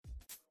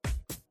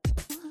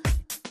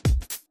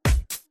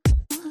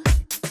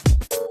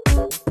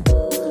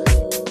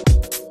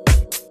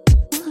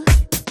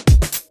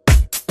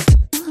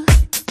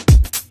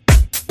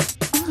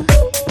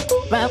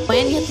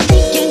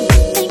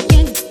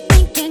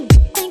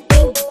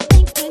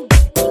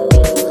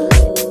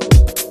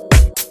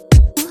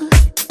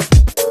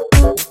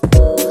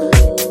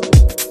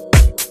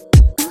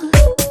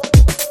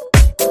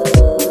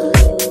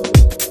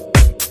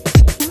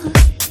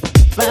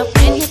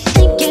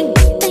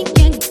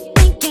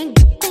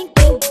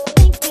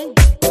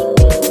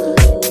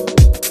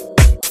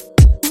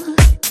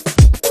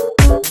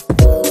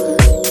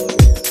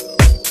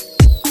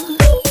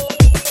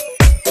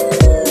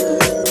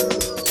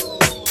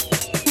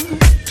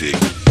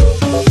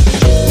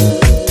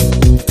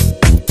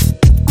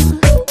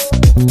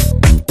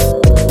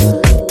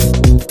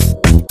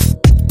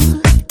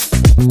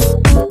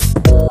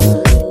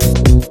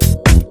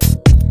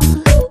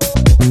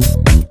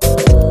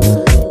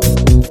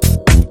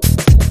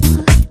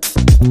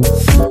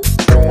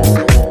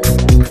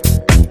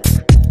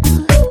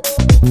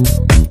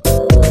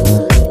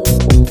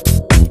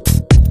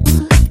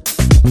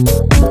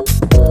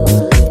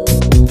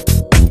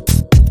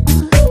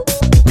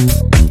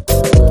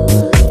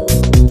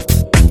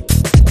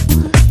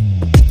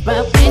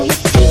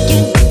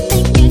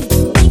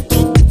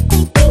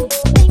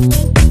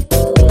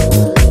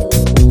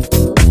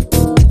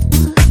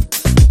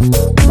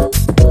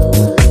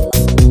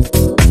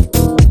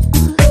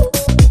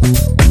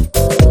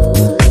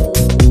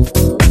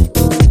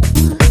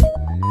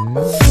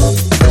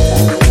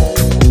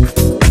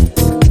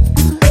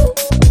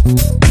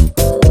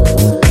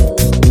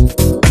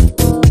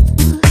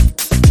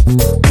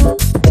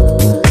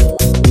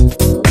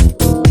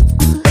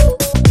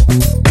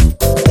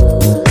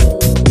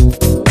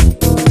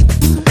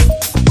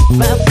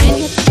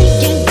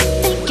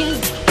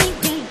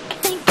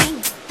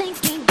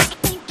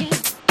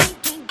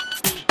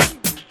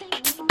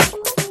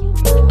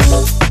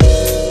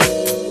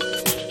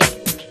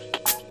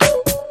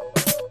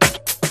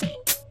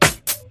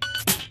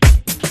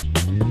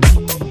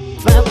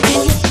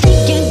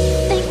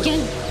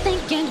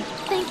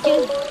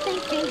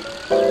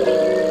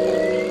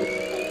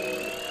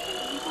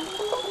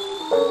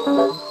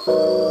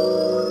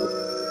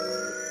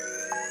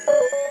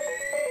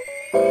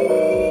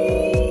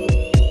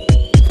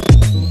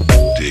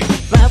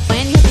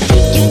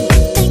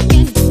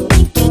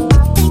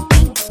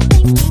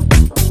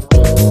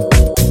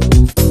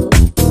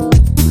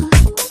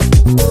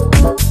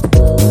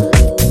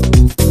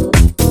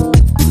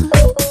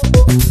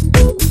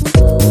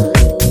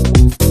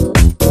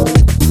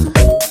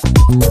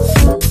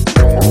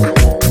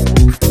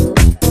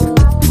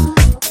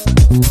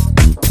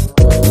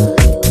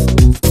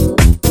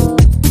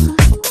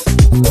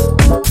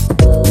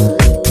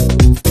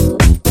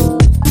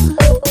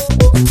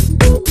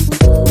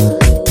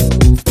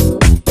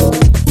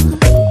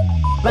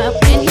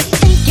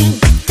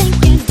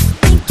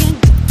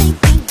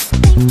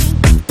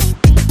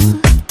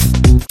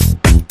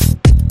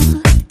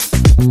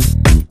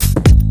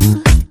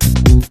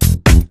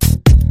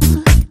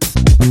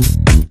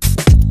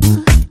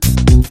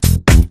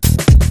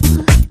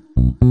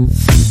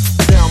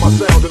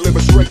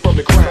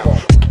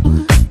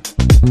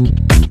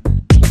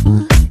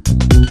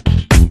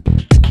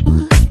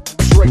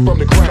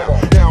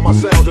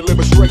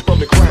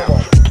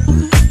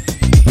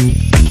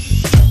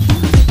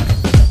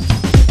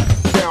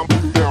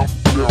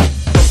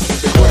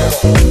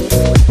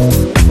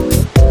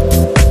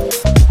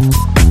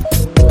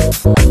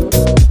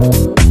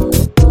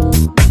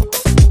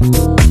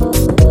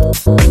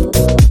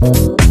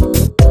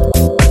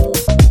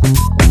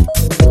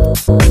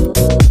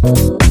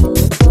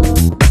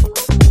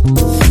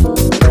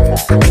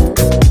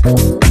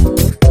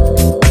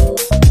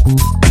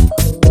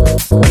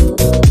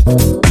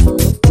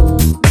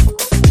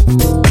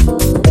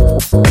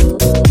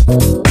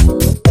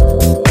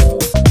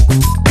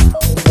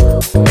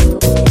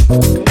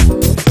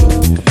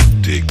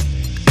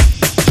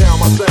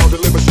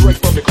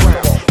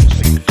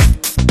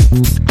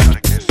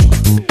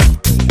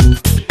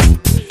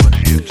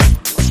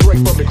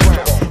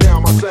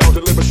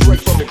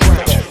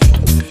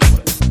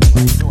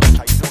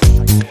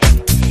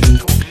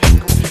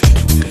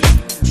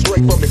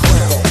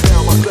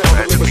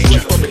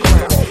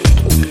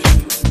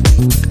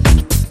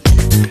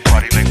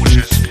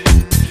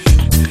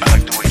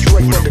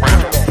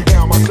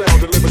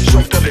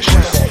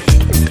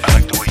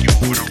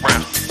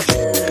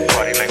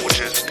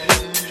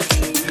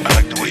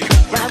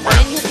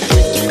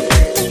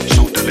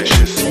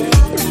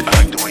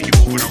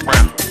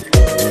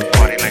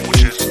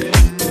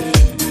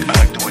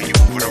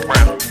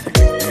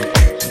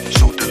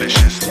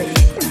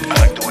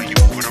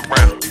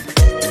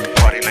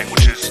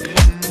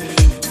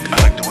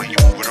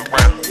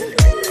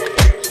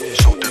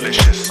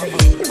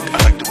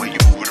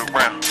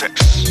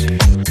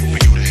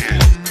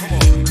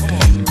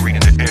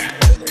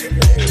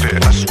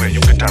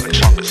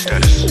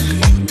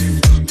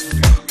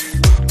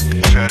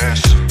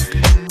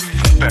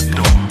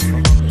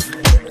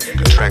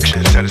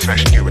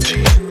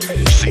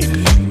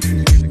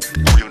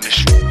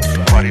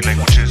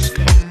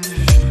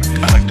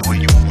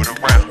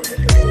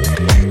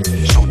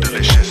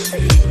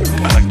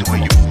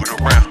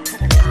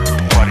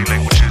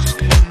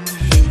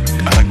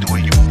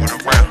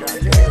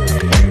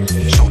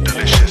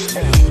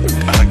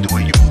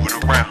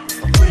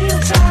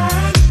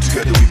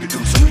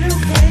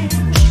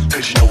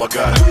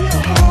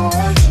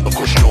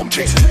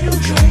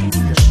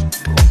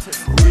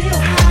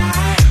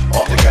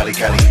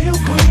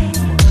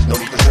No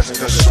need for stressing,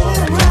 cause it's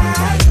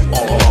alright.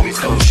 All my homies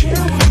come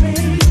chill with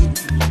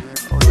me.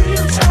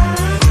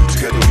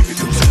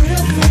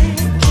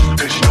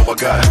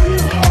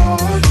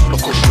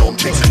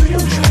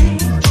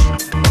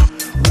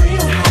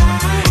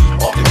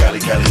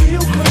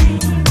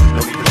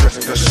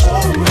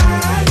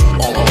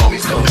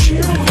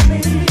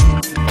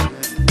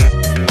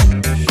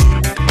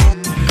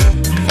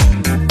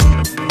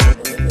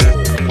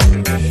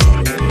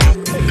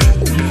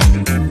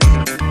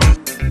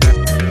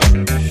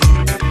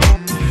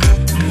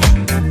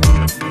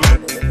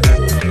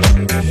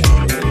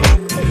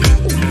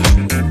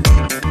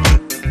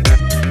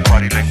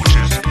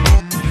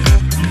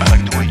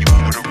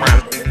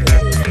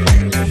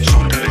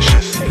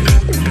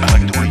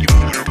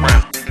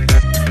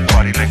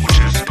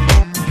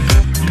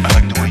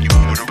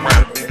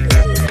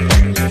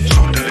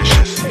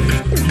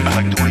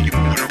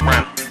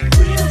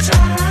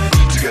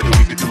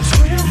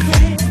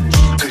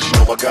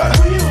 got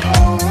real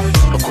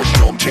hard. Of course you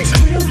know I'm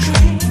chasing real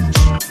dreams.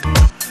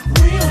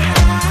 Real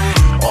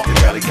high. Off the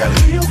galley,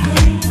 real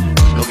green.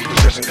 No need to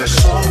stressing cause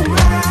it's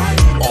alright.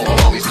 All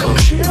along these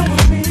colors. Chill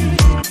with me.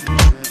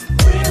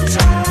 Real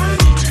time.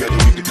 Together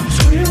we can do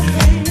some real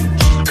things.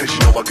 Cause you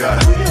know I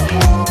got real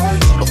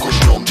hard. Of course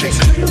you know I'm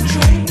chasing real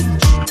dreams.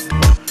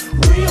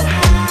 Real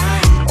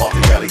high. Off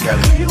the galley,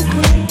 real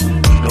green.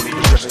 No need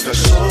to stressing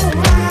cause it's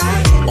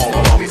alright. All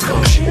along these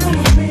colors. Chill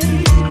with me.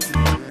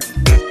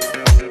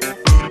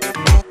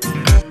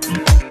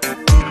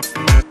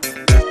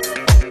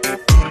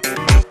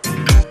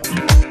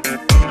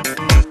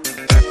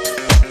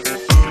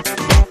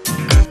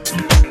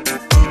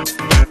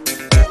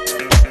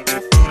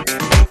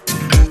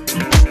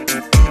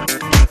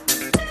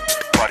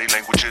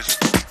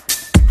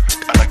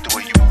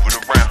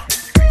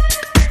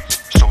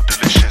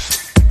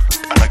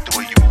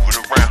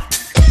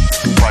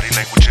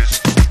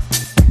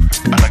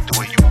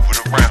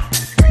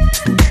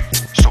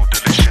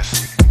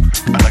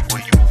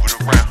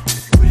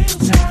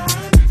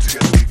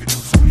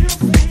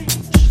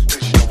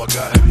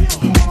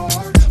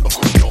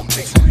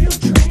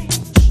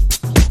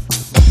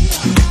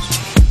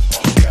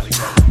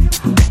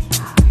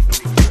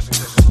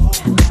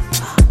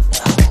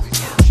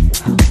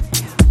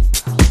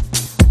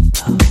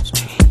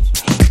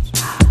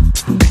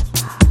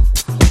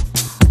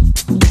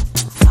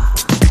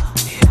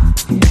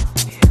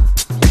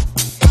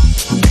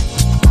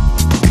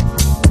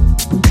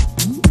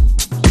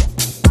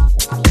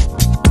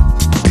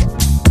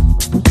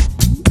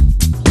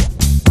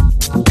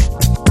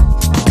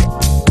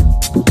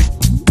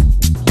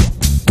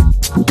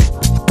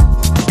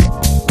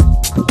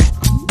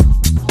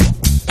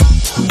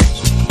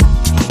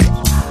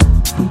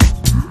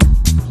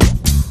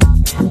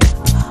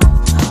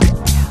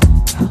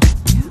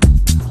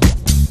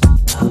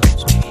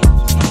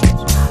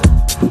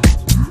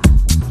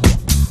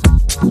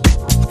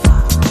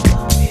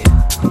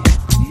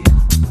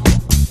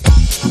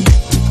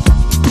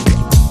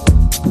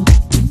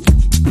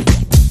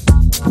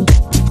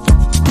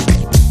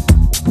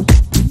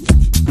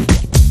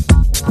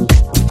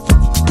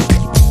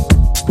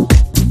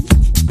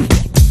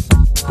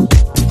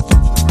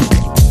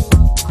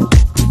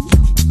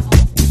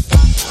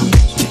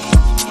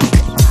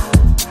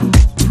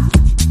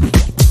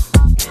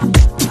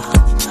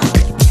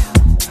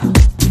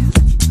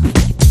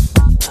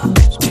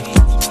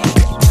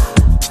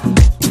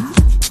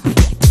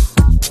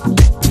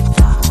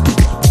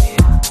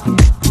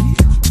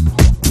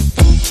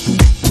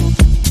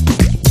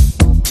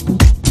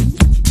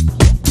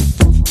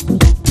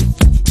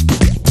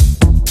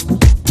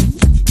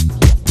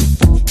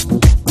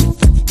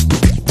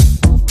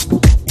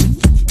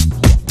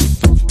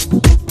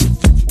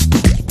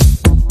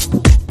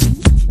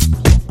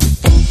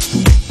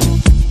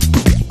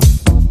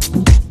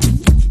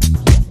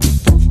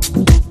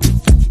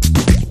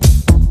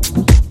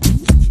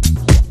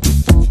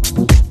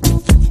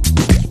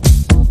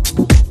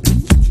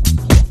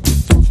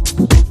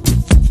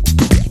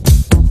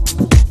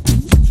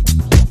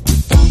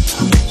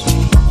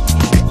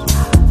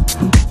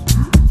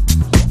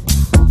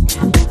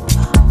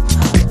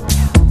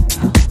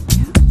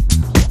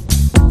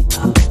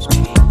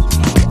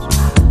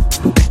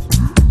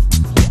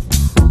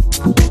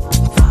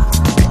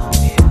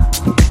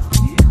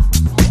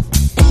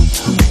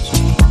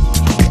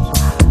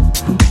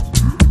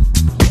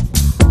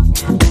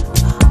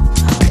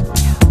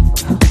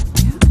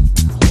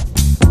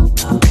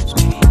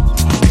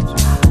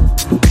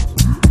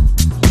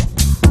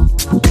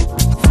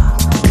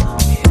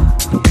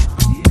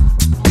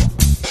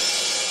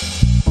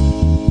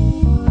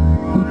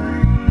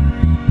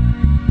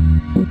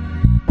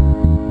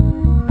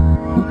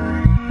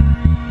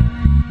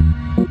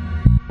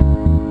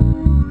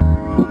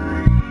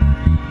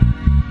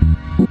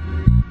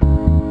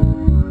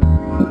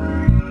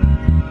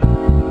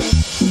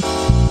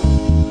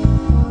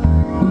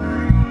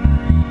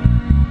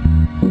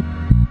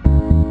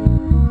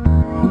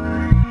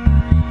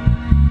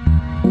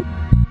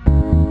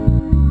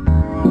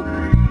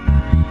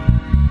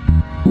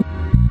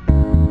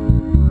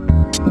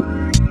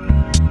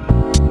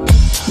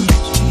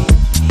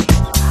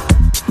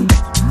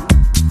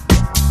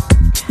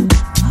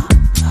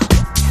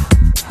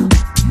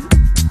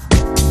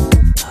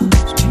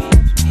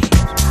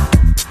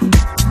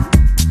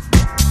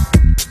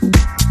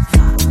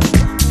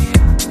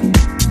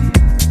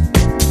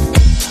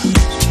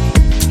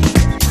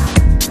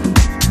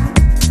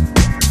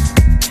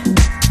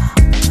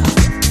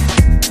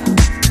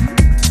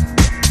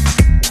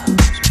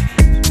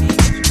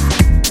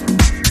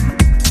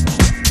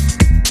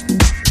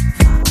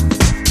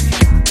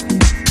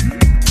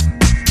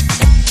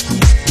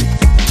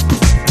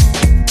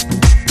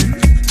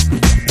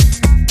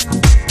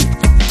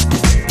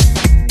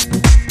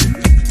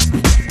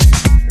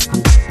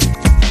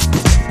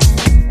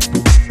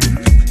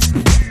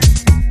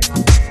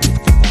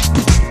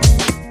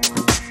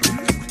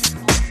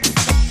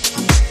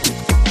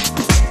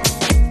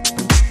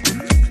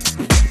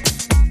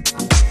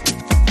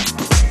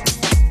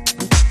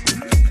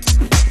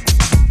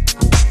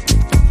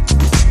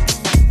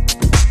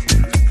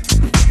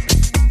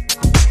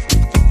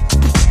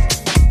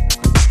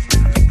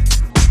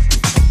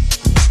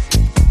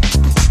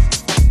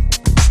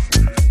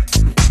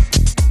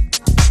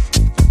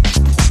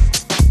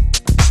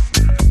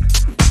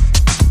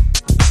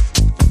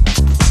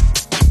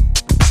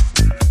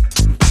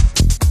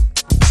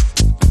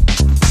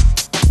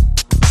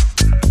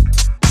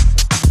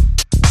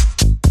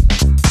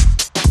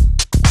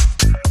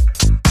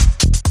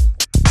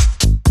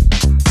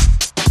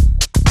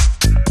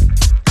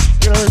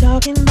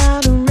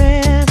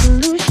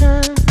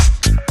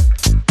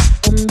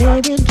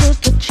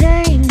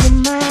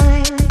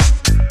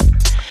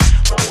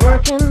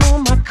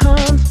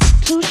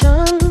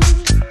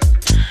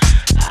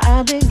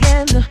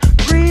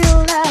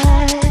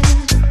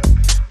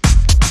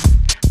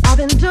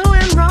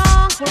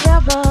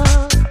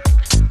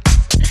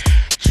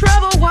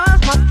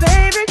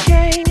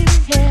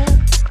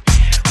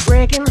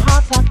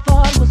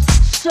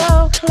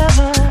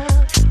 clever,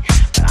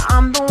 but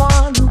I'm the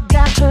one who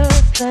got her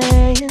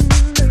playing.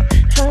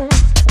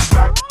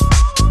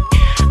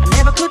 I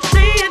never could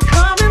see it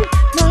coming,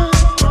 no.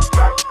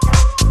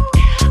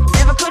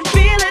 Never could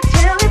feel it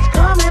till it's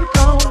coming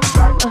home.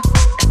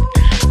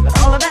 But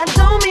all of that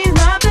don't mean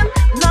nothing,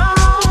 no.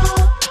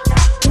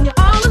 When you're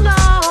all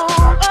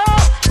alone, oh,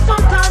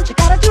 sometimes you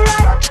gotta do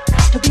right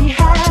to be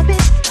happy.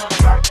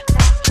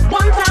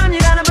 One time you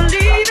gotta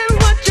believe in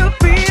what you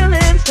feel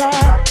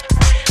inside.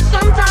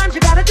 Sometimes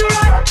you gotta do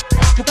right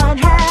to find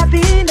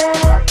happiness.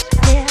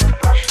 Yeah.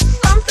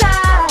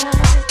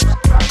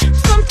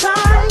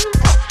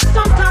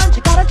 Sometimes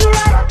you gotta do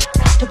right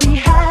to be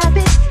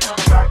happy.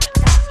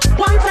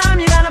 One time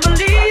you gotta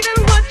believe in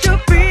what you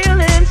feel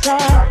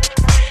inside.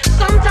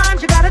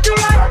 Sometimes you gotta do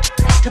right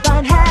to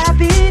find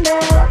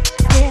happiness.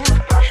 Yeah.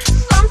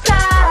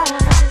 Sometimes,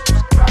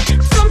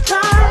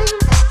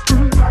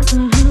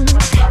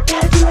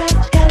 gotta do right,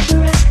 gotta do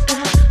right.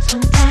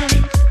 Sometimes,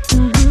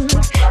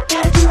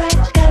 gotta do right,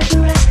 gotta do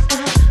right.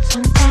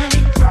 Sometimes,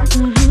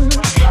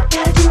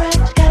 gotta do right,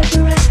 gotta do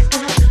right.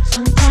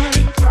 Sometimes,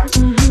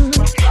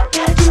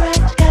 gotta do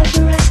right, gotta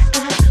do right.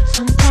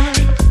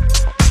 Sometimes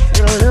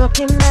you're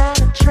looking at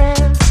a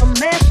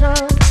transformation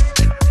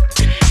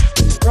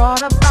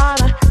brought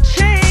about a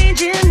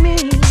change in me.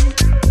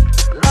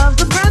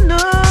 Love's a brand new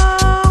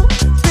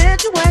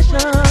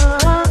situation.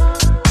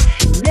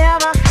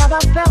 Never have I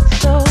felt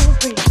so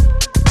free.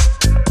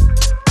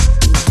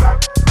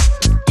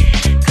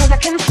 'Cause I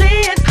can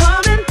see it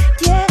coming,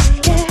 yeah,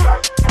 yeah.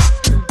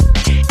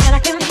 And I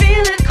can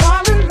feel it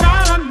coming,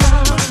 now.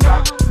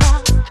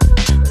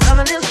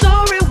 Loving is so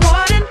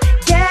rewarding,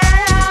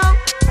 yeah.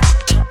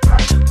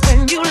 When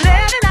you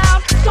let it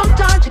out,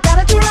 sometimes you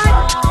gotta do right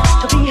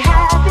to be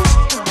happy.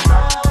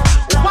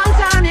 One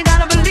time you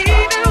gotta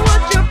believe in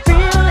what you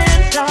feel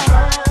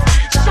inside.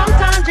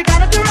 Sometimes you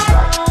gotta do right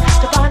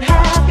to find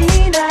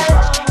happiness.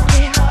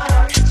 Yeah.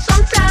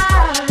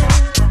 Sometimes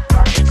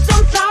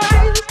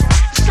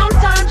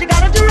you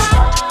gotta do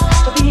right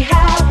to be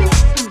happy.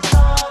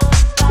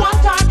 One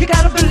time you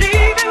gotta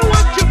believe in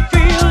what you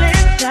feel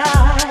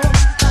inside.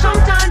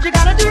 Sometimes you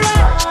gotta do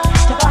right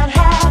to find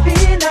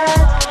happiness.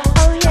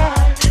 Oh yeah.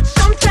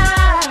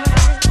 Sometimes.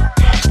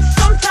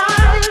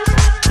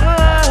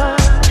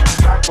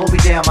 Hold me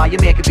down, ma,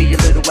 your man can be a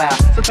little wild.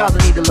 Sometimes I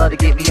need the love to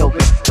get me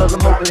open. 'Cause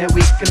I'm hoping that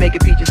we can make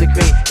it peaches and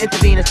cream.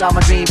 Intervene inside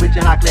my dream with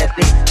your hot glass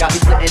thing. Got me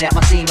sitting at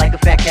my seam like a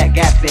fat cat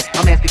gasping.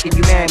 I'm asking, can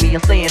you marry me?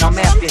 I'm saying I'm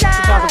asking.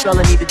 Sometimes a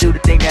fella need to do the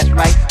thing that's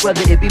right.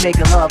 Whether it be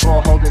making love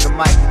or holding the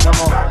mic. Come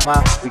on,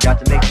 ma, we got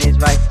to make things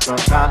right.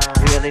 Sometimes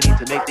we really need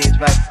to make things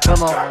right.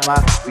 Come on, ma,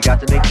 we got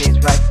to make things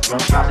right.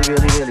 Sometimes we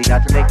really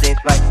got to make things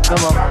right.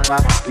 Come on, ma,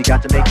 we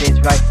got to make things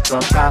right.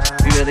 Sometimes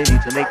we really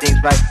need to make things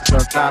right.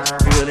 Sometimes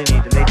we really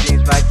need to make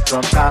things right.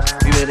 Sometimes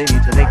we really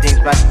need to make things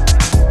right.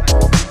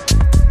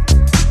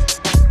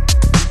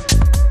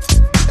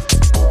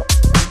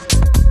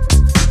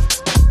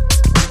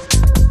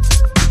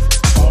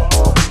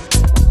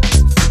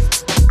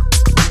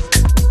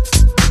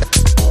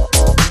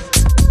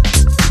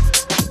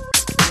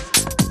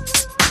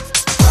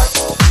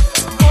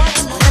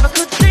 Never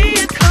could see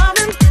it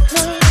coming,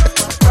 no.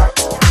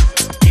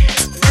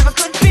 Never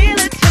could feel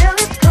it till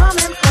it's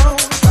coming home.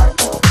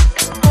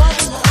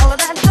 All of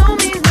that don't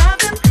mean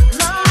nothing,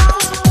 no.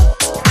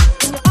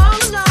 When you're all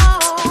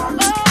alone,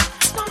 oh,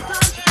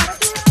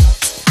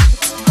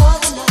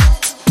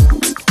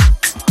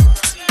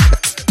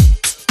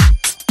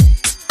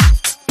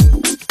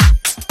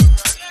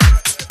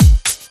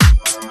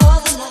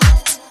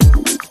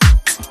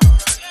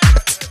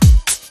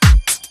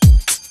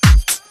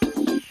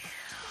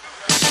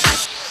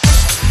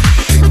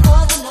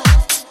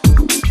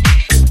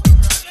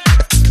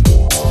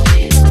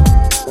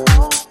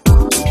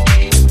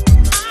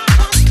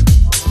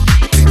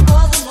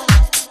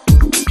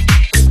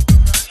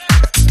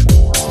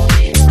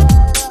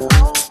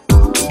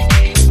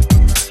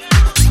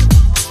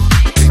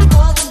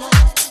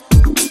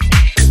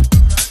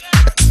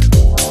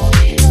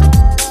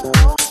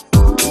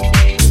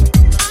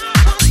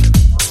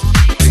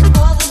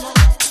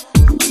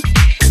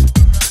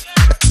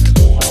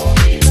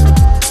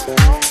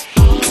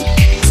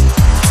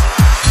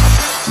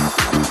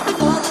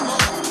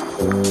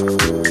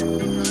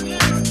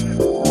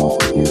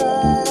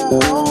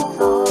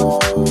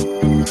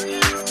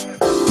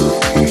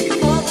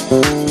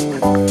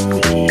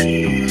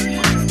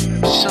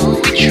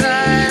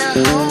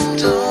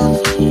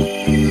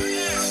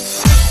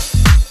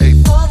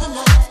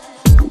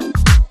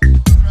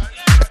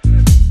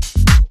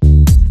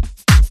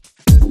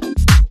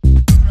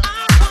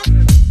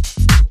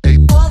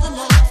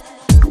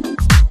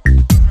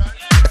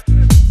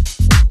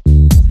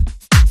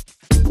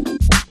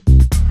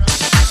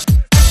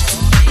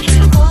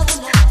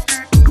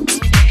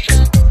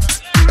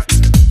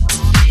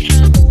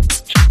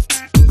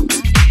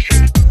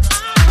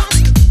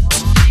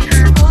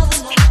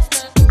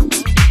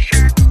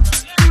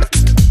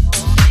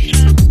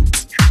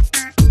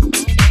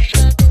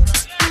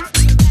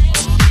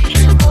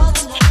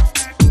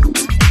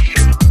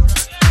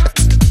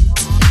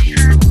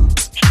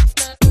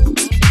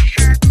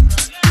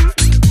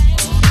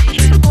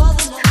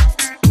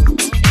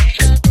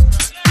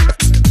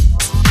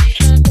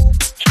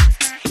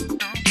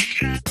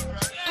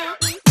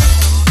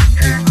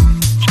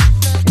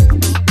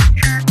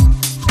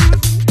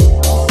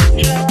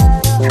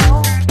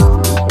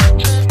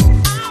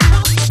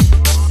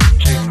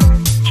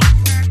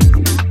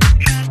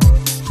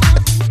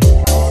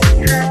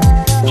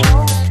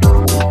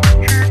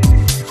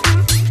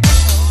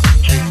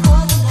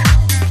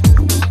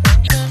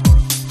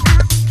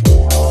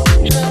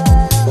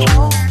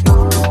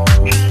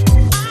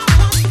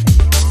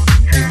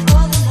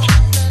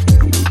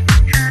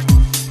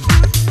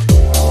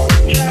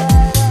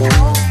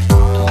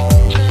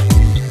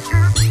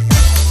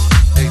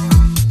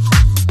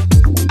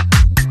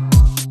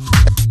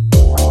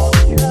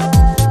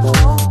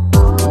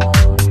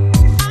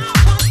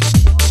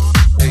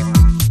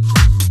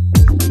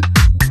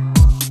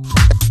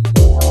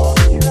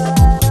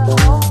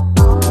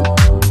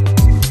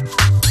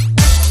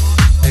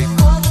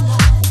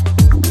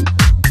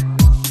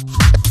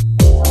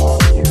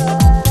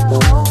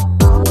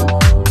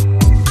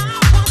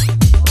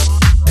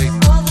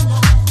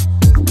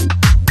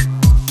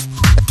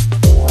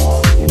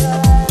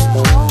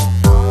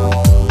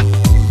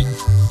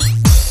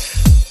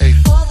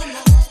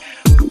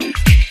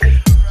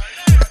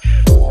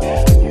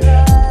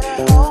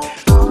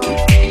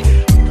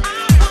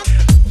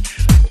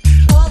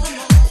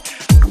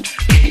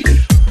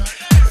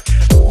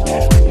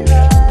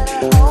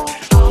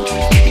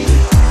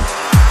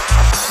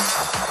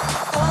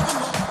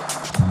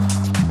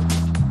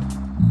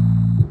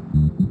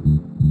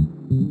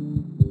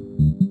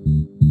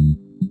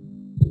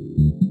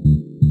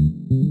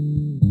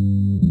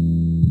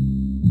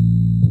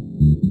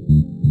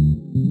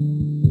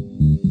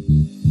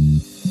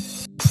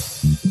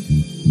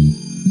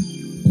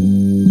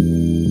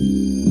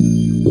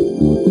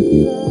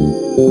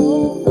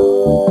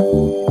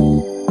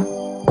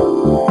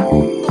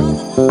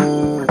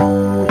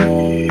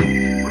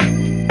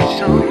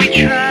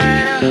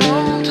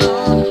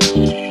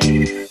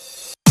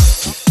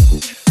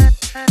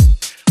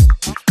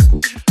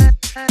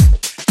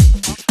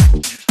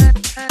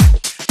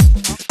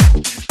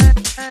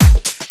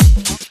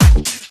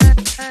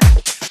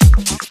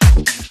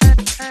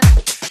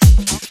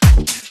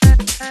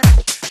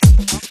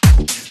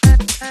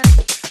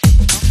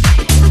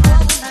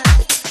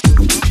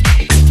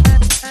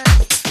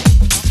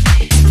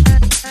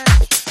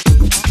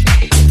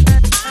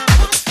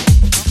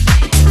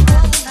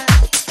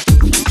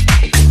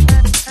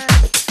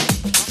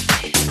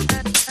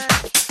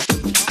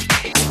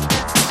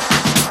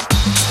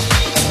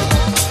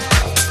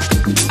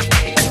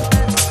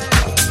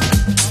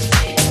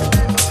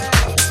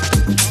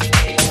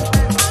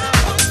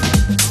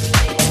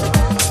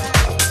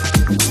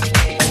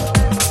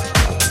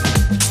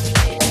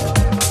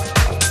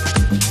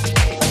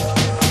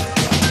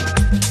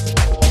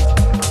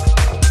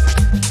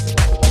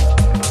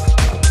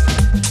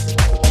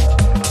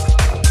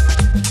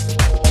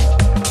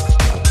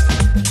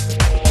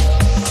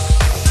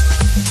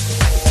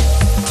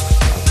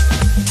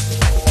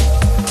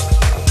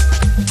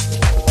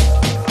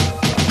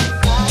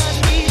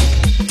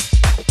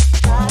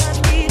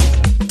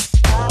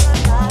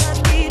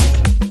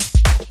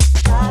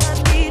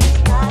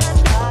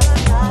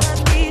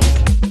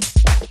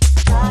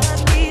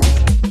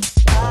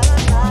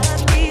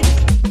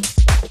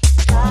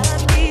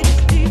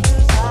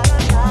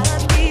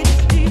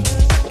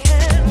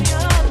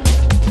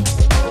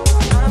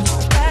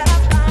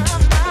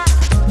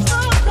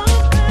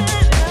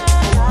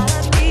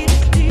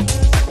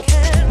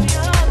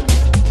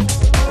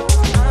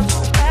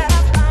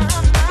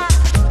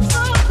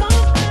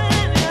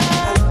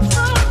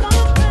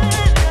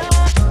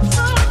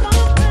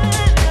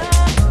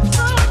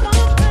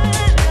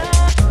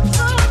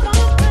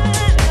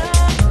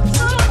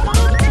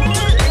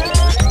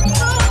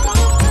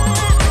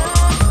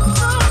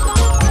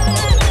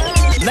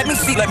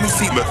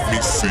 Let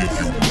me see you.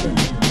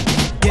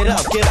 Get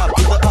up to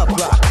the up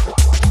rock.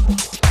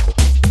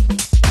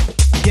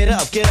 Get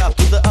up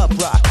to the up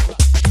rock.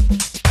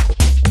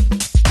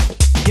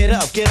 Get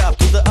up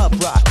to the up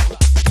rock.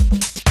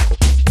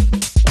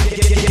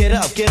 Get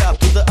up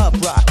to the up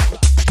rock.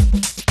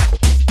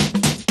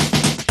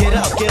 Get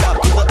up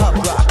to the up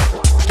rock.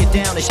 Get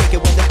down and shake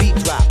it when the beat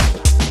drop.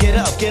 Get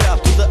up to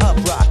the up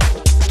rock.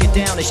 Get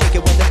down and shake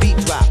it when the beat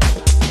drop.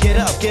 Get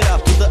up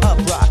to the up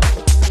rock.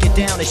 Get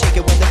down and shake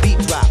it when the beat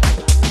drop.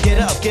 Get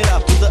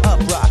up to the up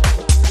rock.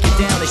 Get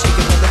down and shake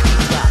it when the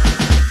beat drop.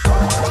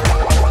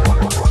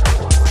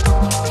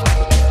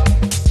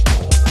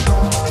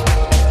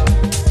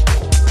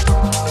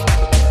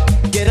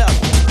 Get up.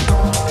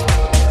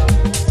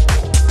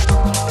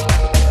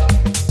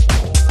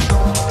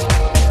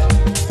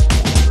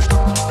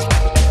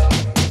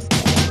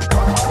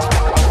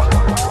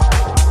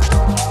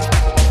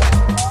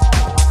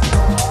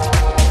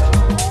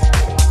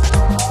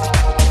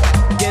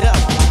 Get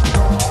up.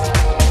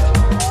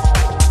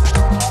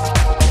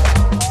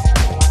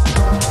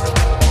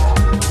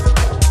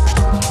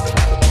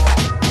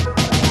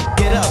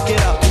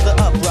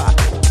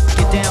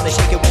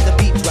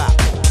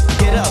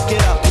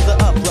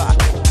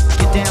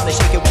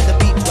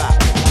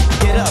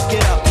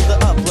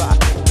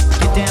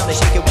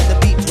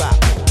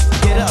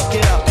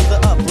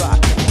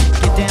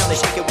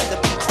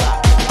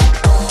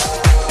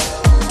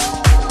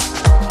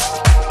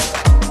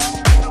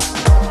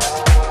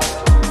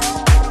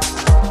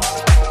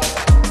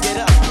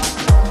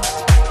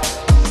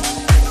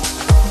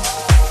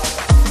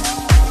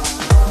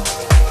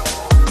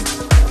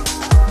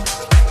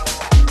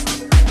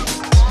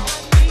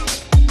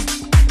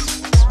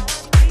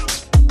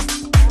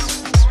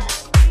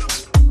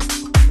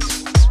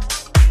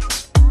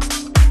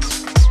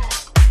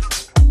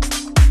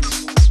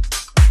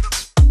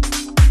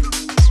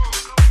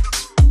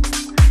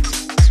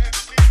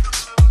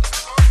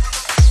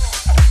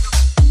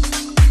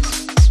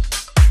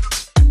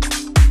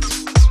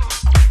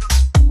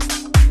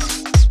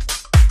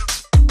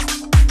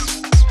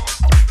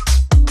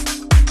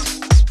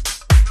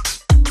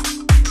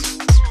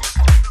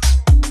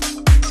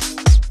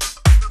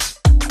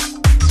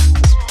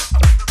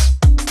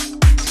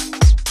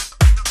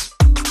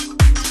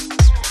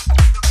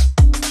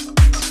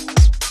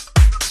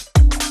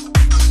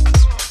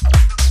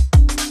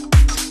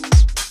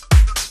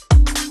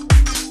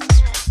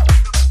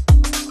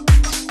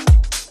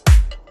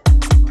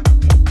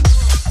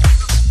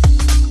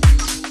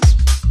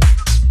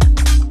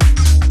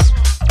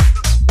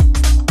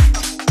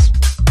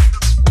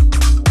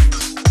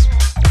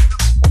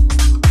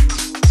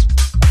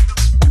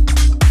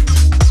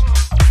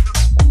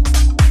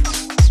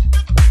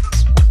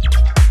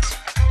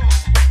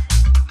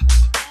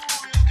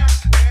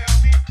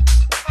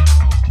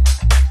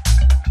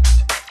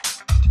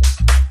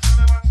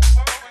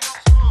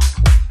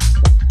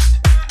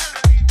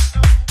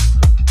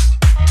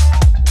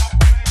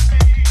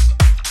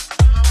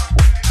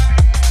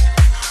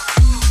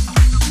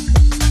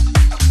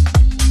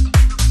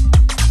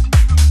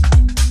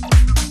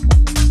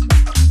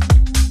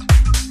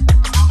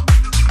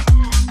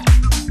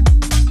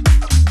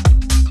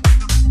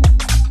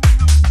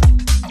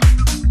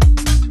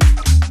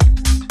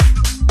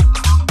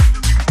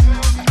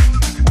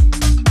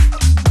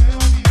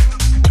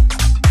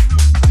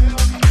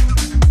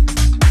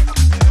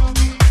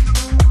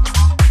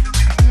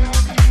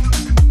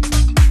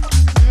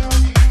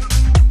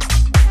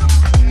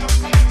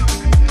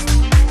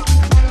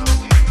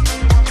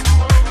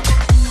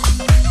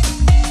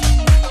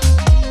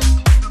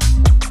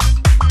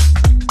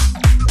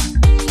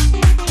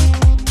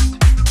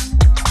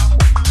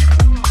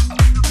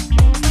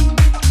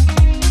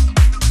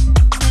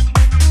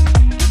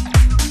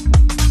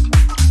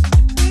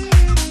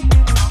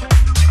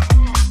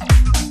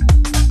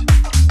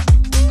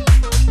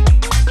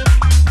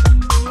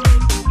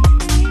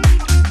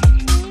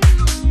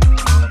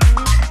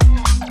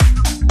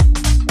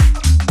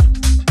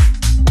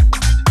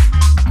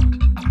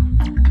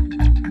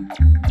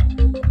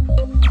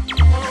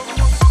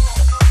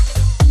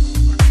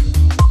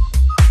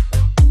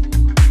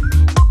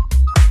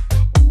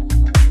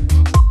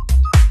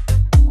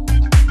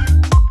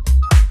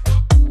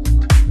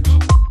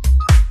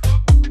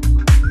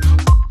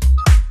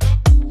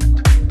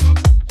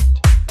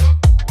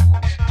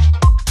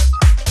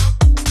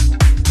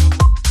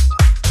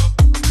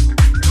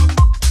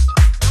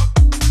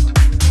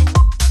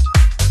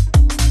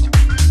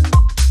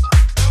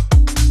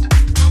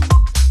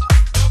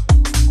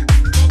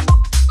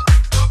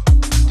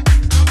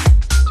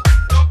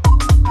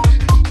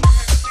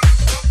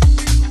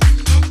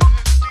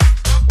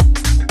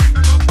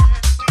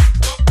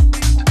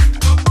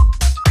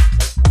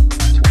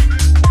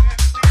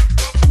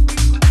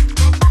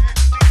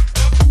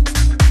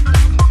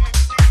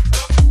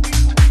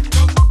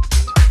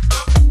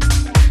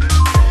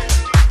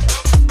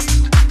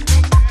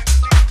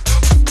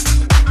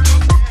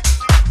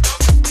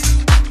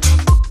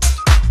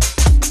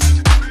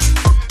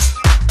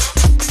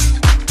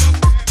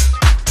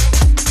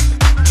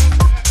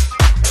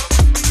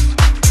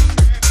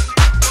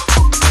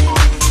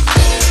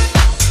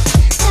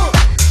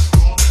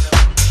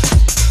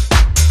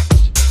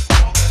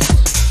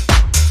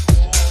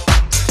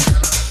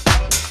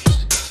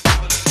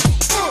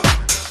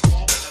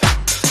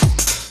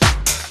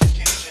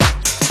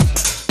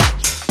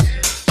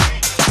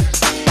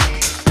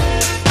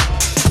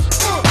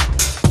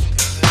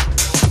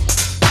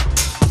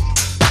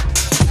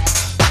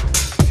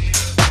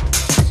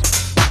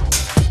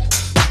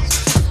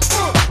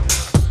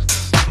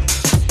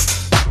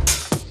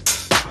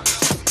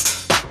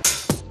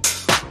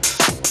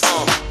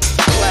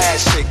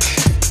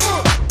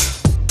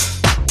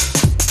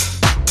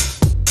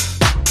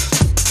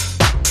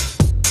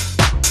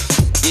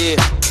 Yeah.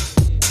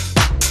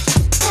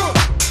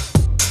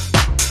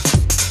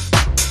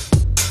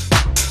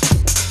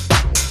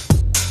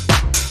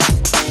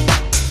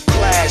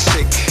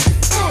 Classic.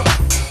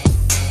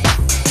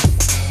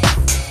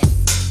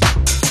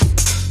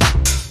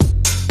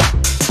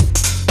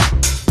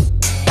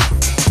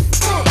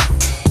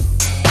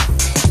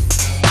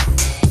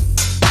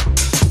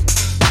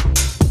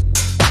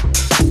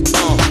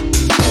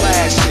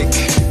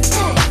 Classic.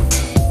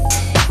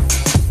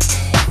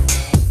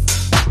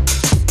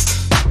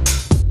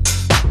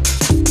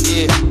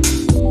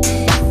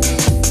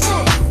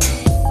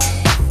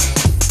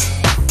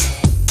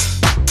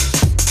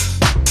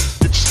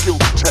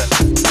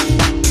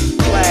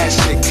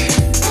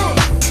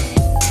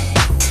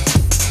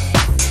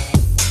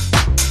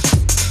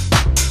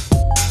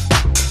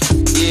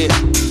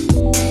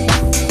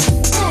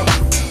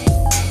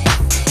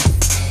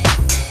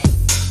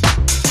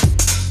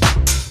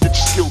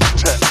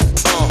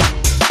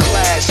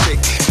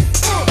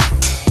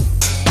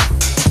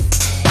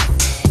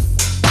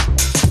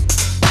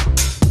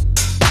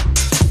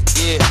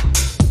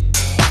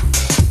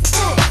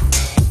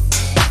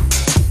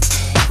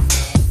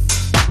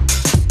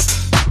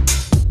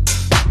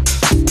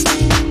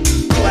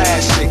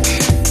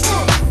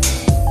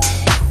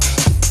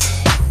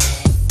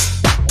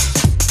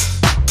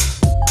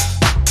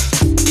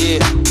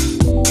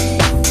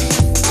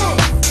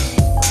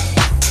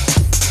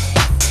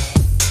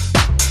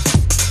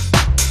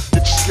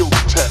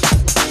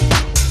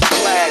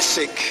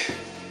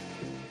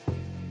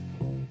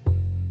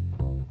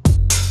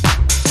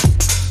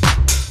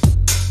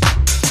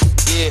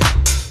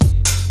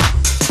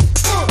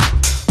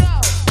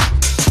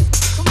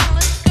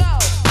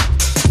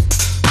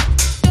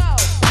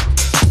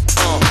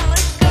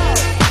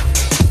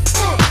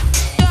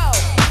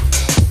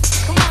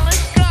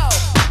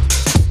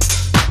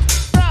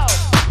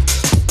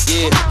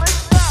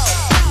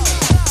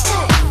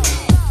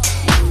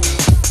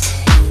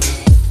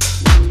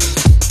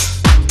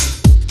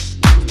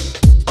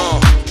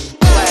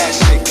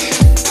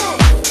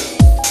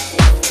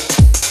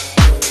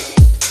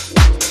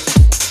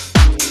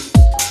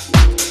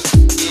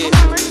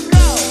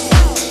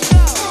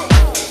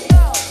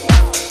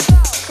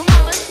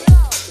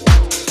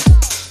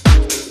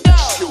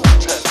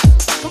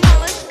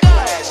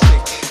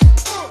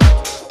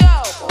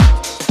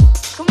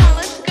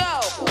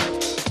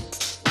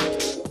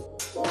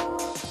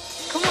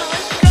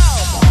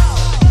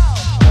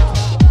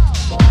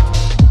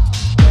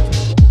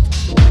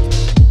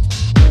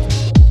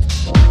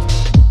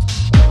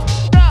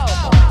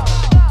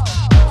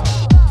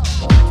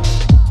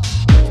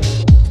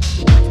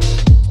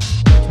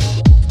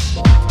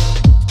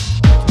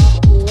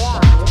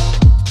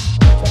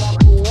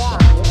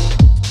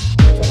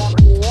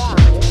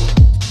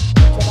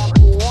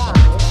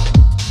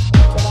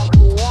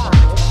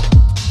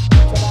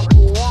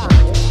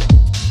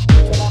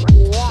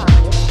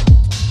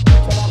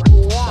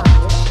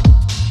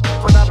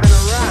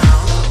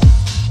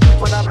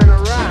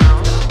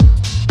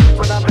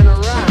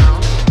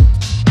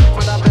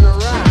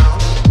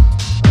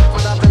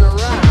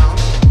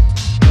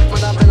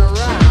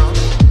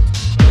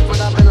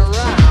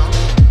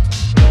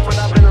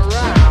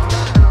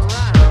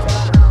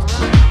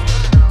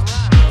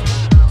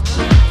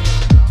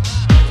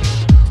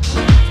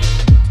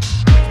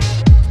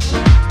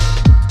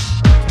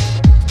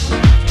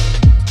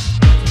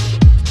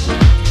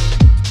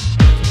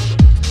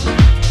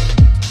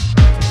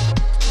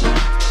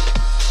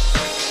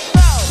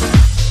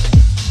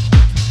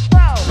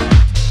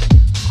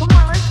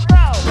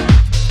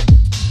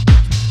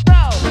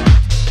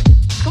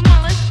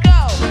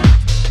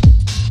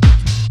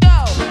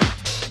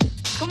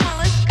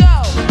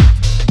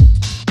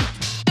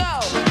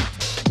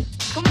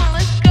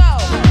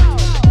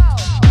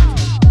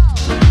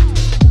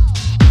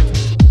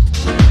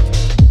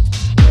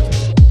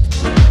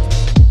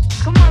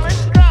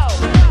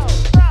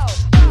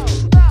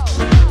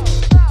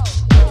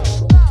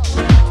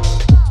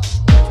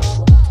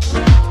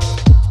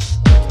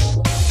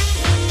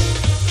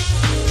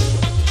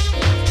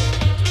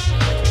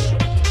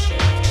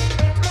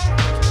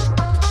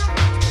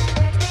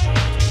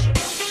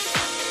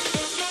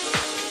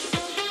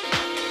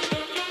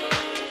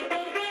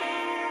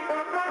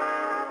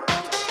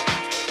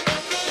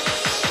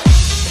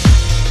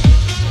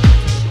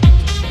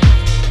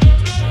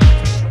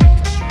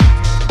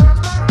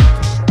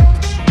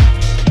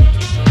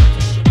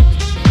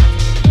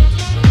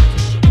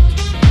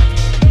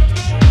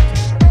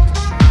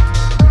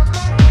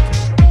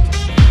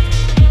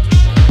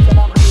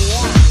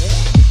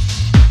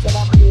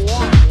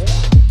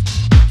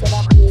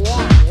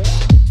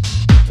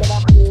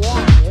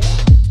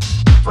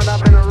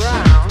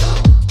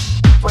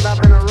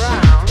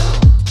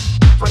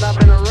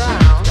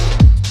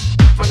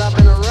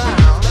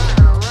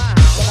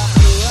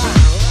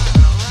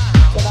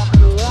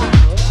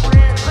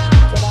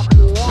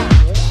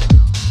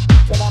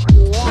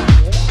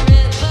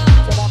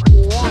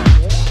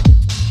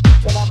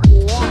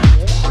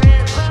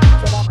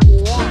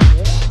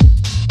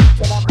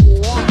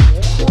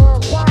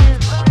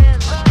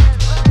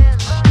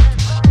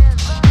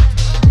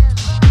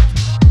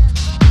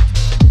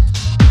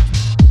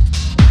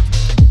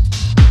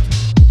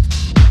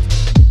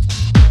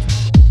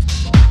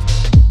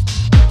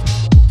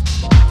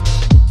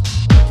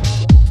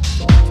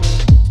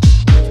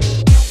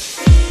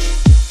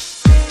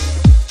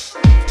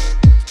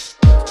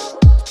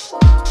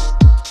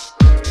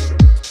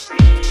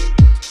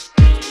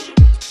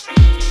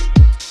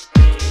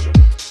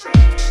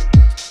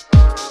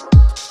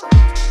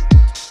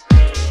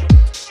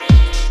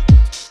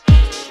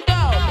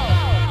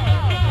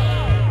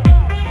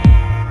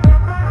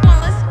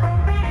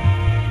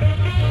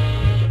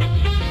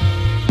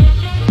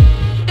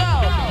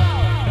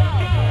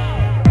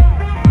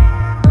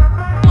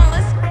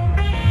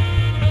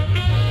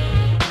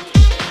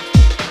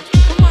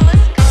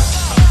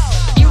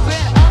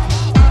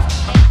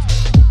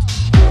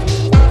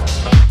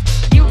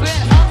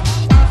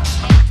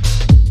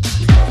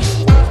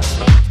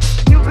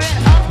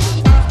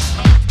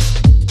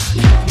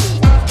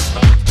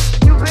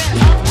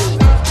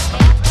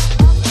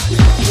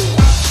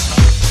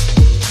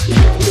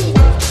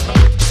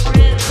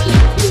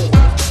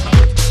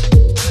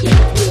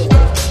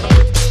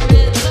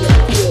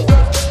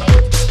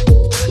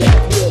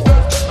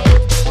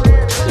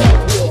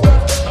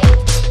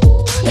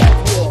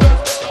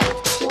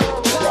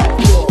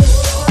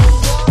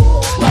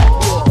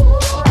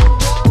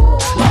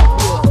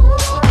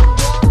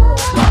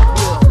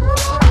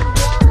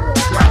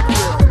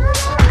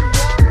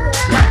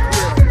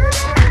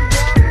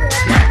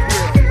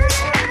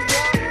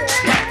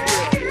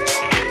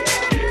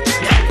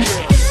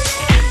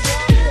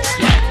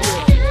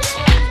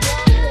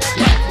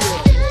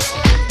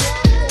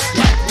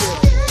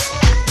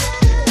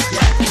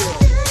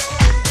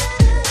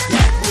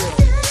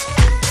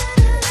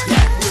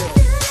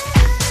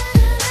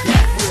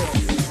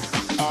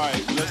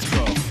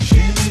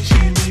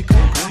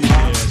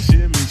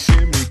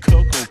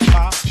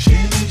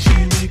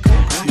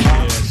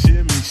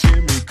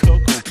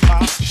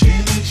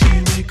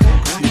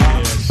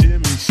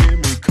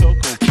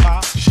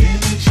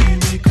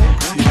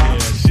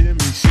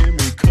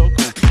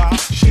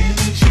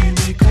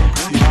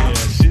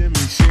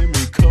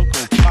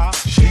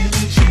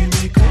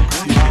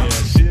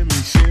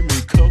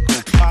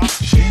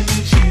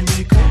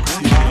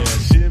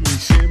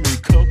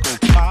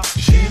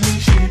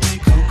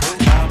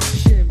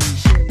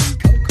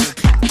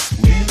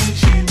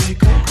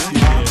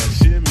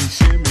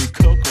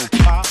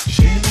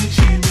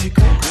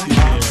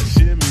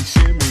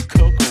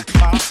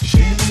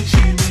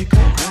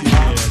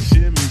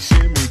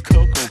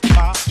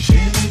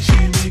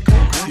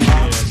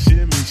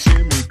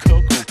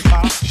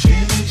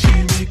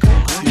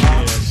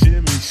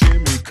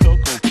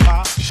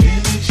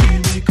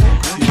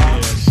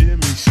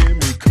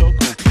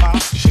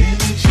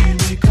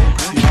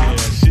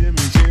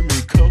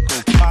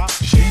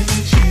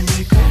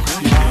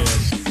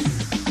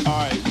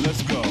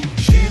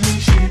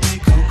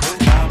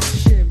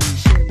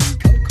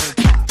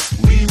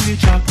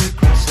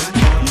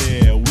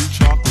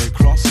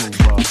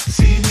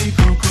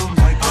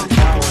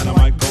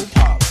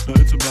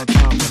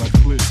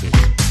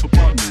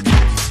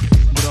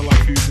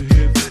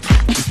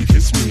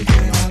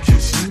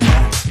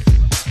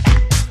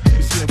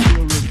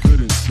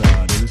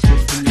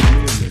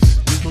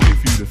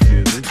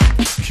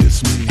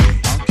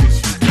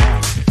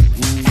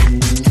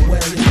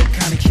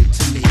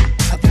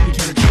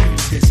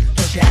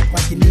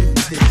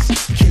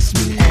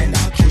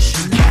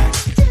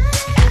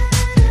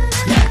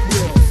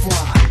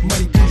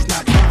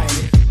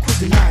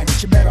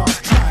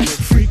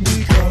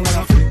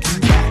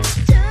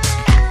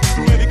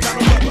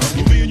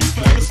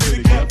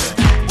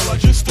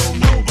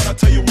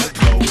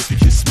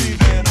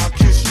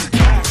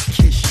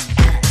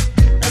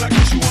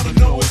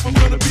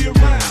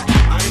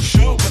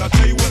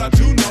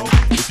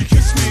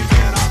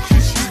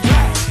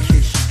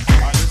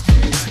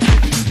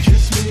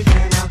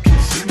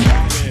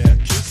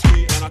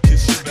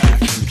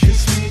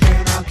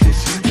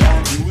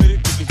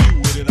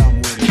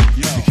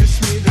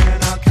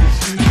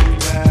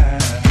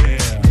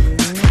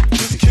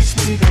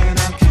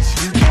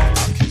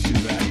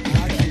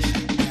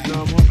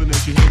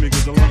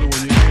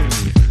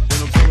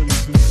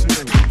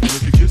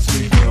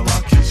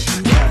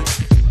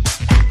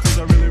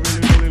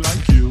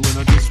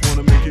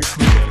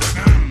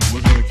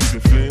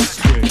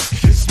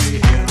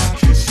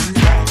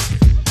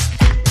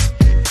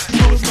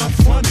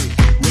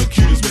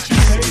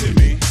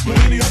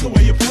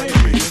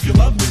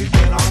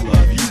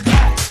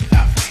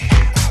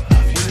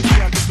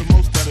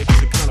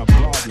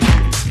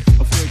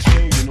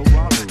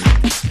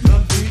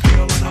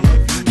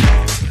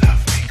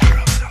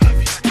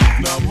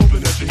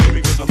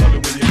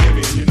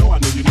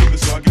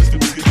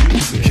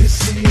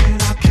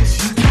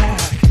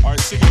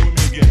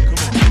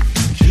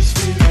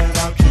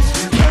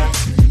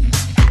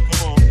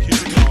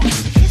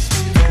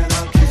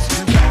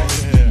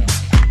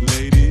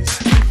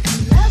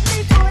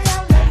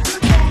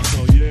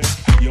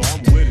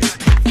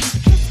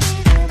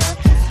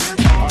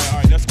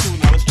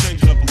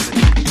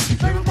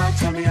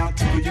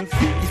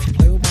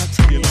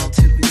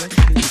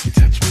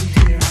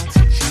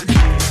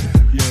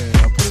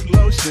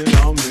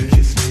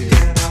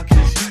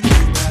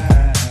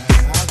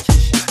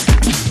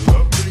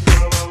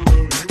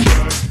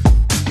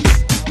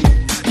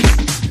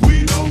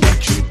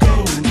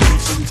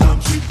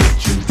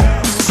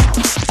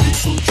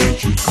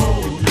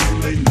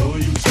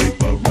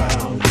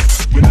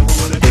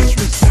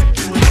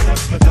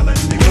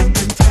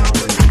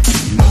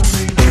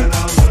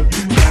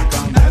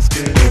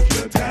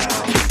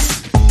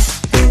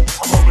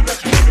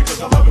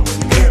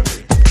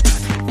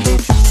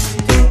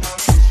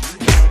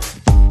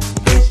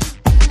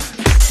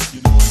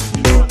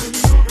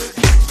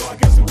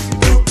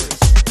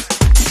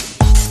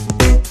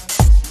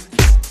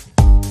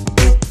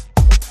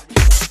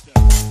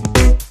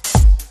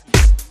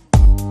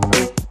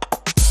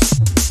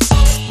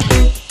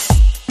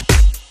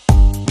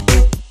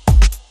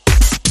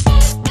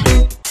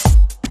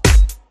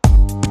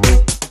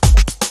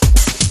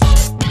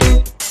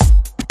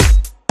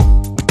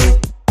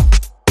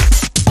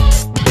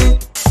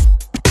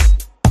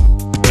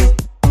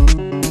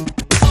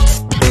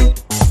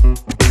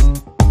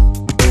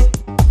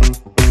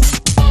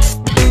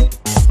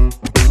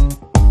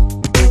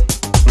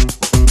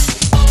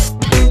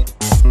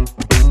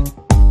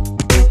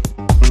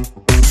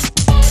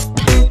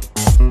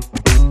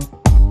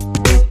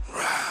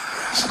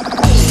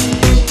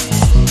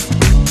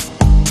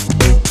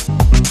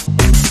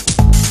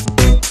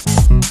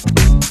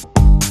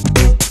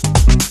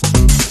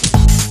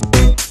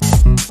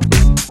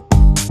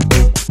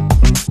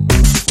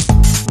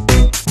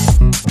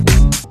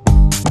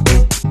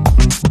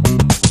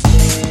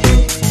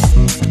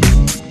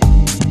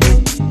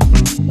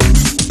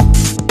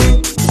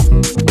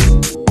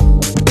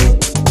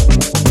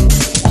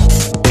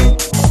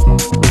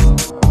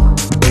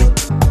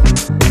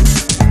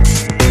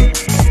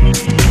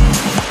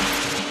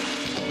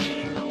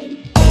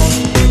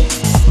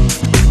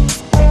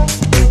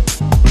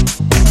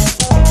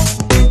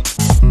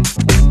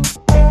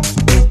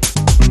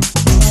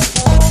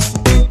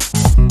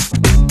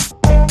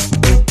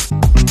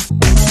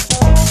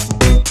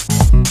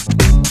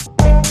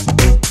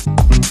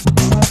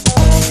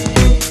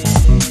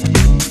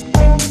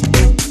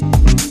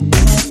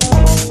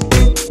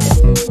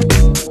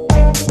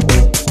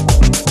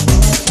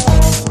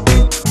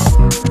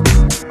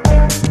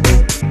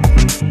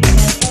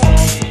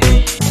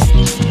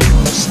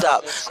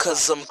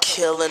 cause I'm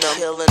killing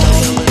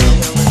them.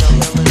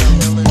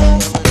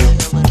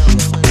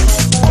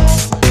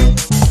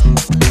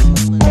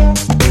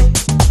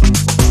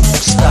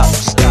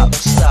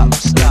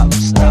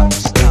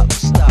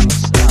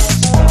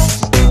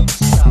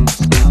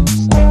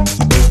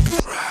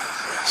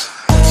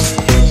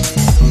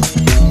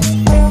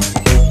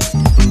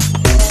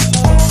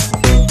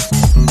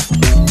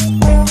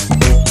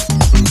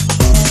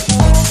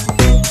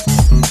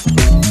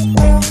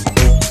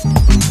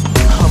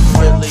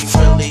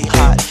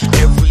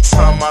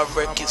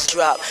 Records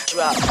drop.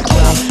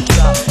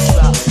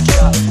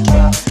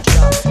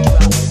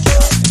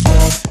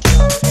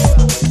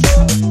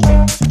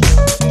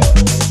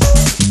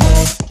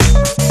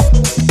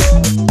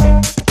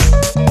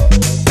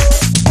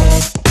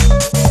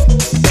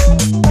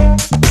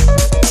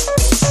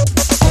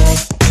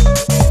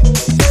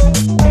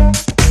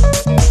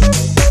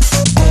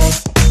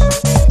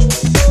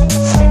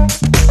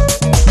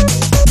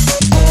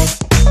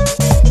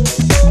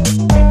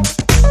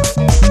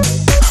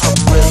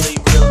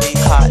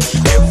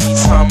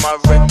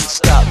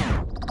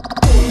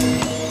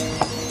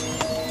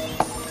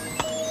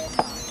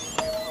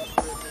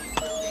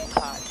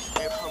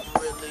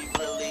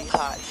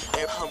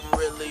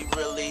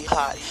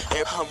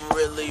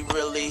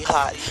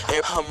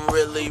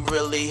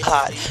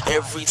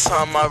 Every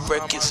time my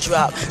records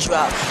drop.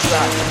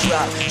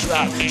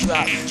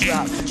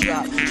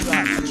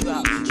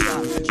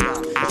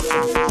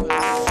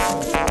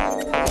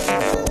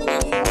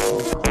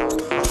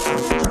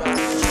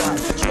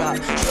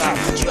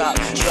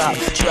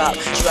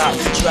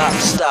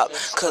 Stop,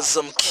 cause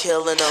I'm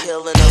killing them.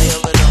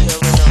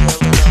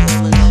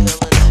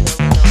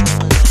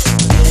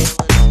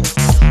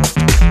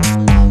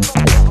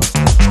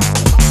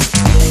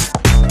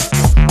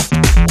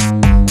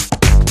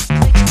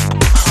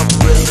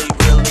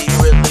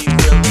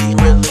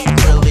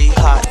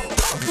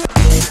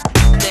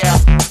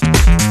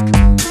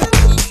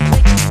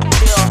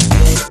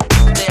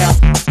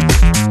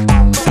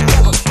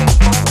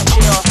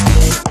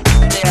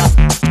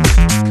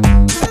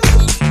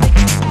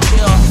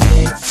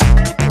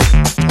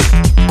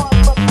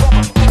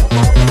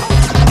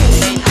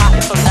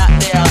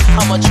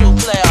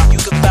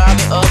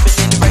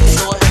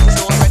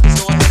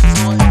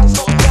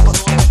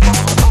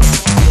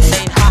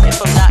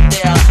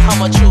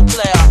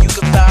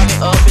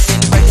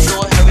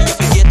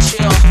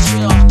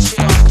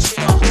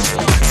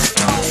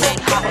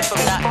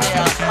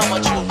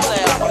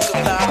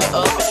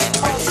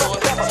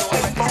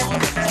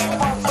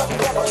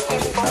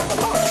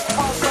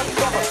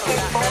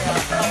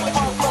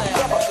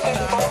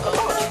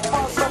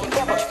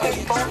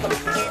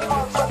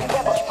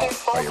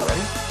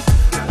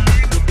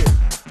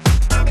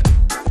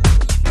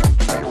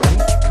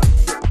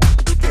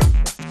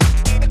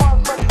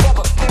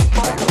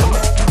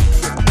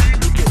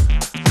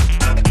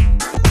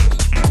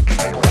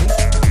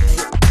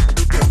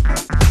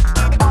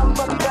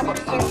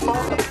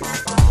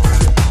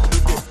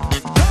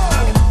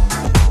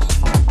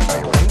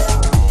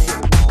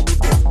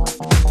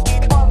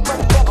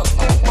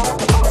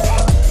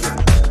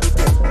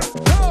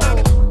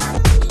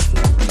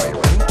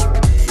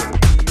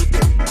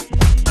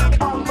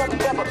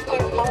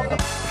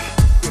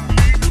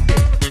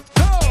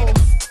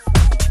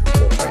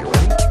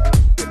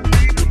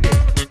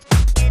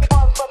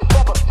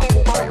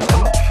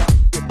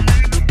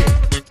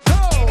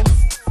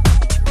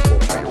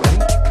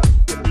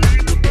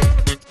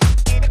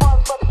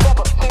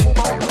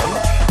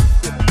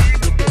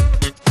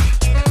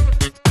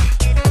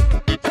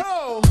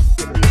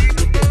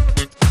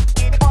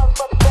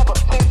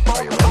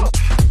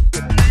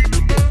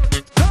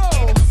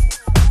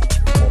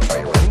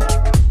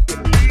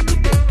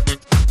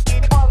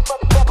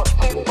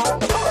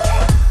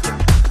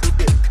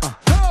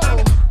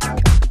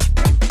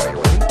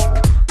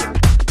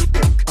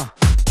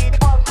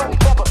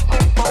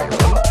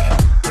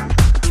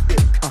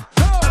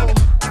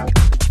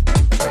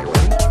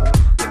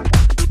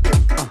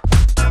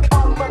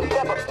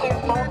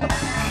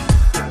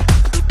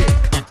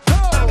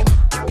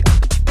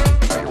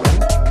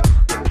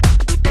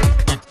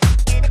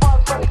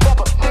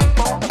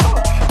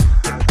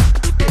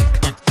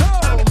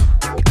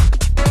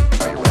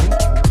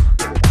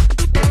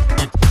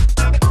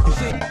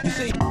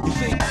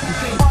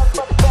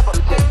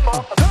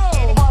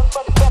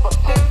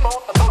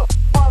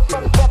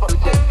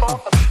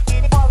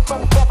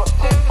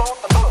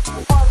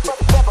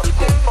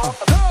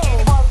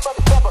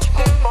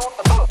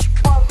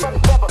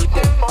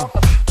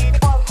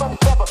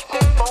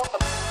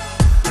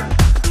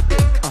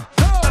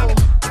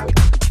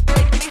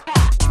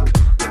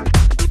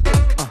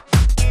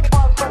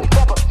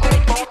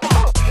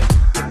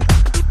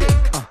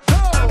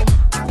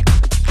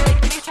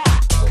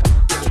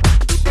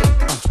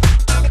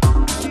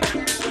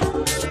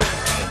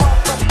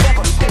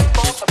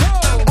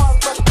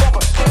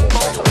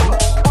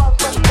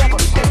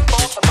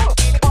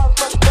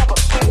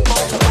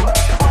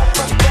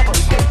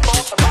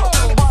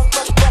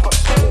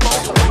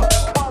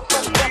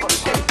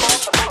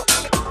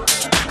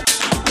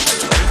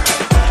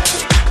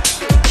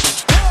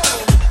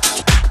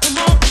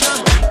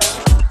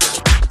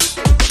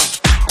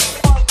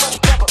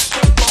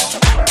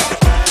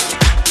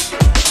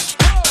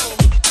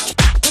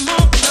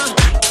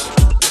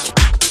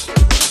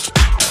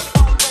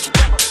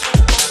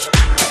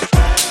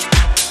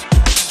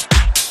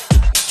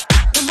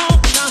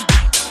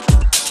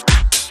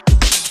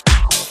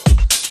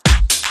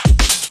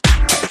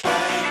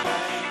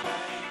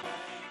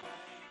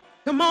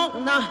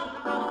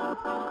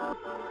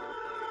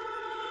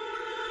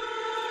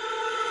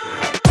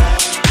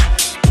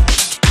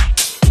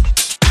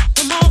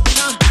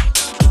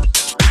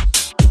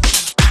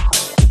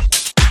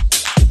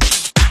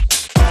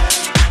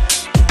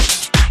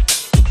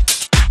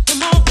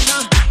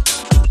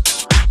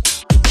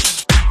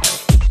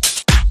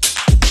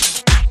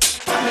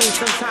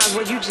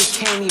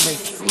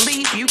 even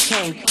sleep, you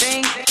can't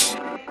think.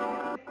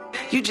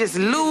 You just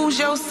lose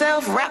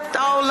yourself, wrapped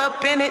all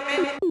up in it.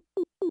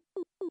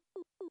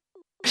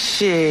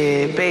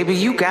 Shit, baby,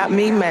 you got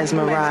me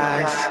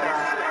mesmerized.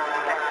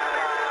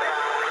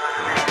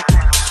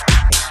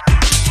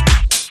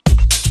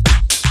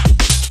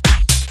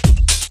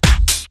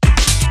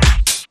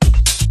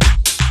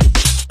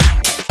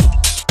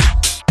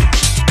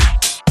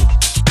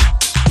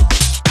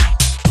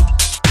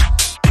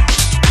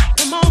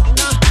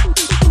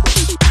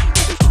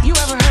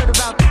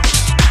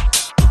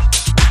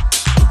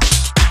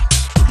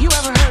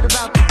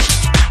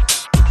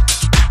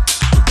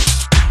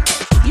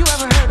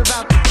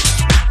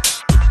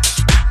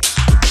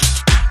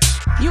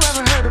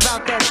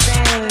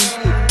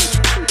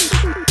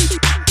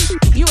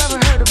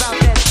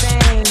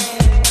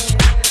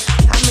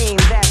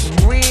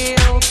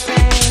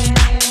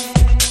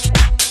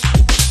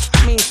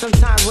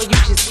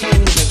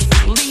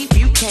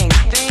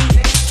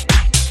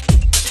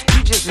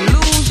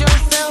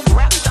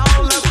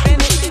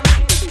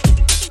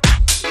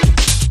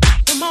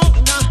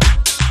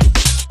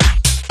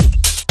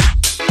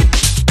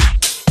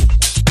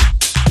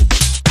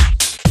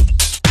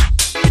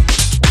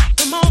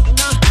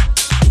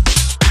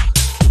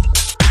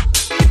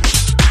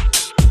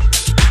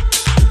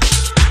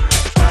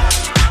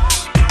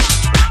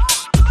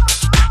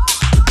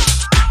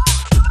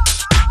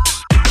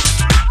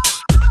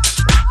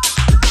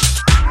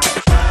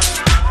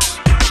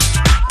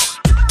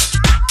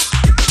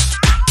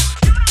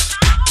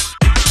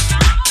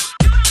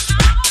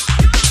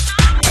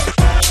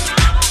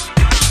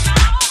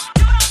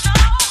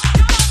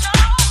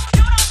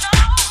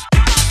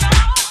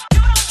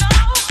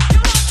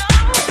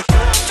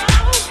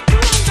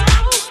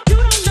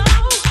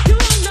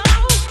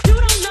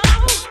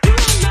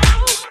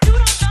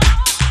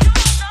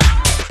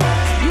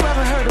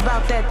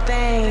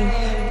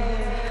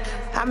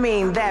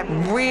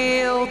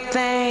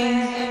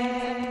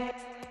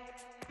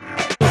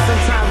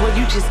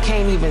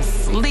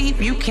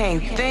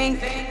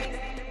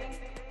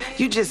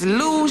 Just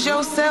lose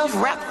yourself,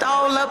 wrapped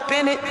all up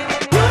in it.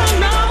 You don't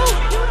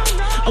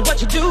know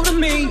what you do to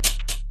me.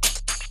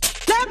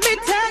 Let me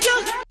tell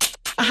you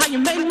how you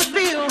make me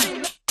feel.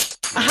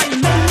 How you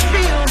make me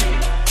feel.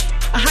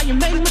 How you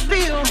make me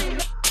feel.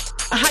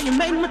 How you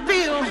make me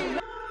feel.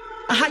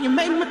 How you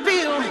make me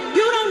feel.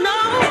 You don't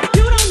know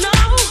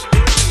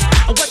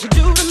what you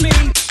do to me.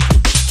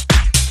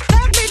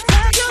 Let me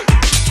tell you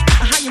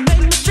how you make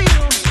me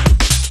feel.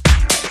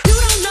 You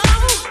don't know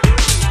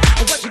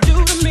what you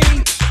do to me.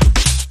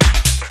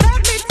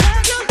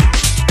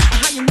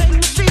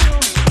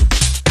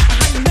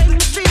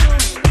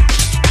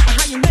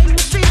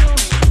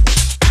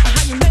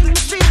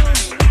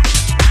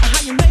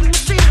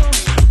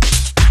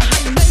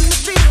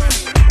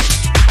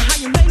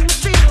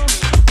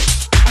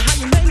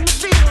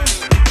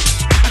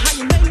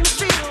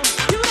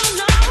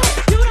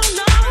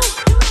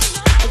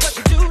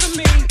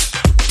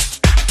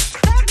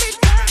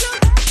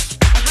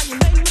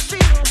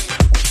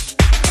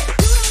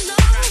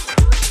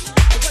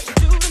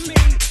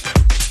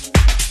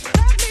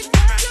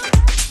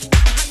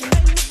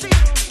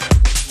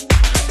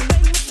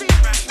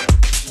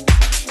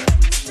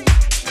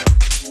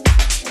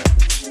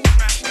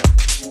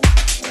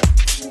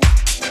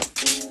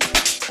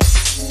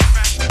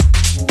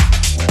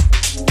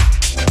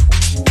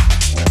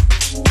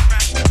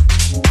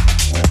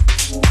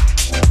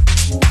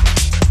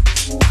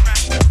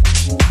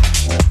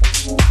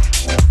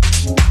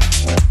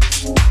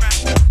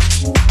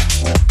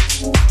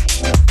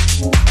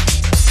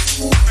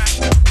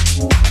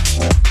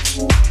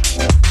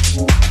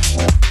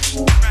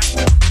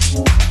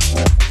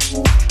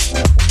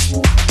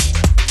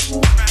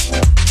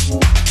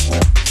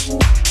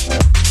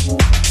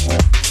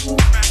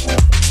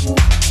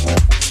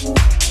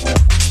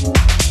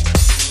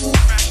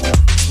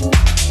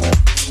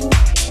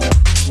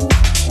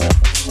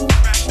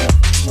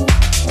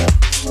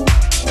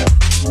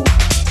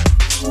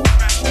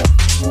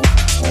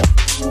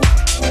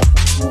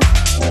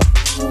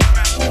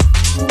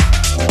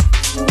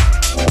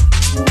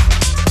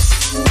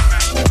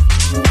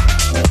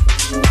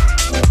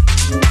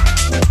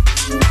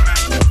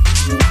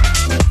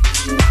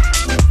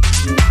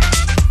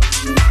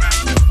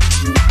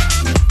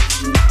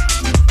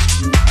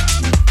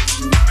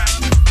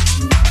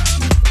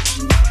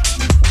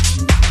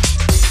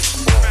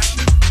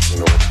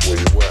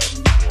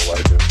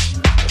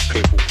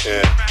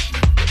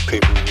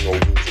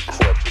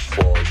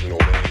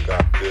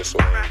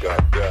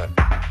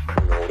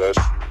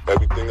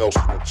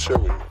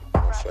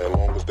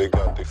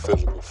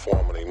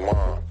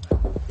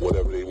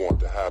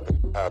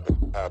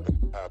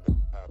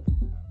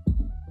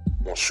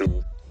 Once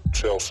you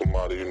tell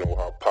somebody, you know,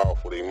 how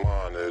powerful their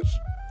mind is,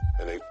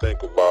 and they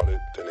think about it,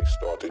 then they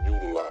start to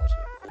utilize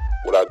it.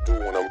 What I do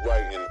when I'm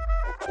writing,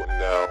 I'm putting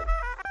down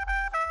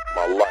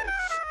my life, you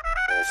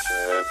know what I'm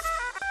saying?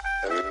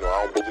 And, you know,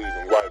 I don't believe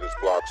in writer's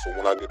block, so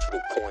when I get to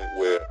the point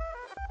where,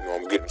 you know,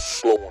 I'm getting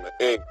slow on the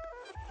ink,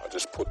 I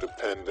just put the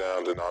pen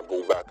down, then I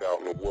go back out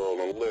in the world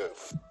and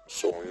live.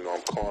 So,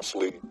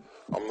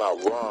 I'm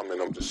not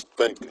rhyming, I'm just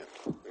thinking.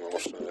 You know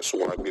what I'm saying? So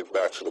when I get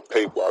back to the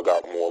paper, I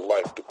got more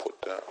life to put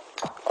down.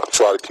 I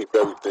try to keep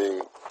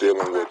everything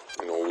dealing with,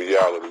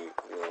 reality,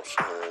 you know what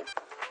I'm saying?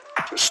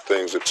 Just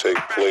things that take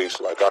place.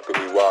 Like I could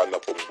be riding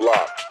up a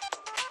block,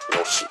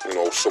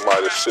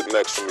 somebody that's sitting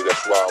next to me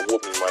that's riding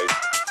with me might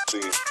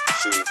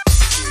see.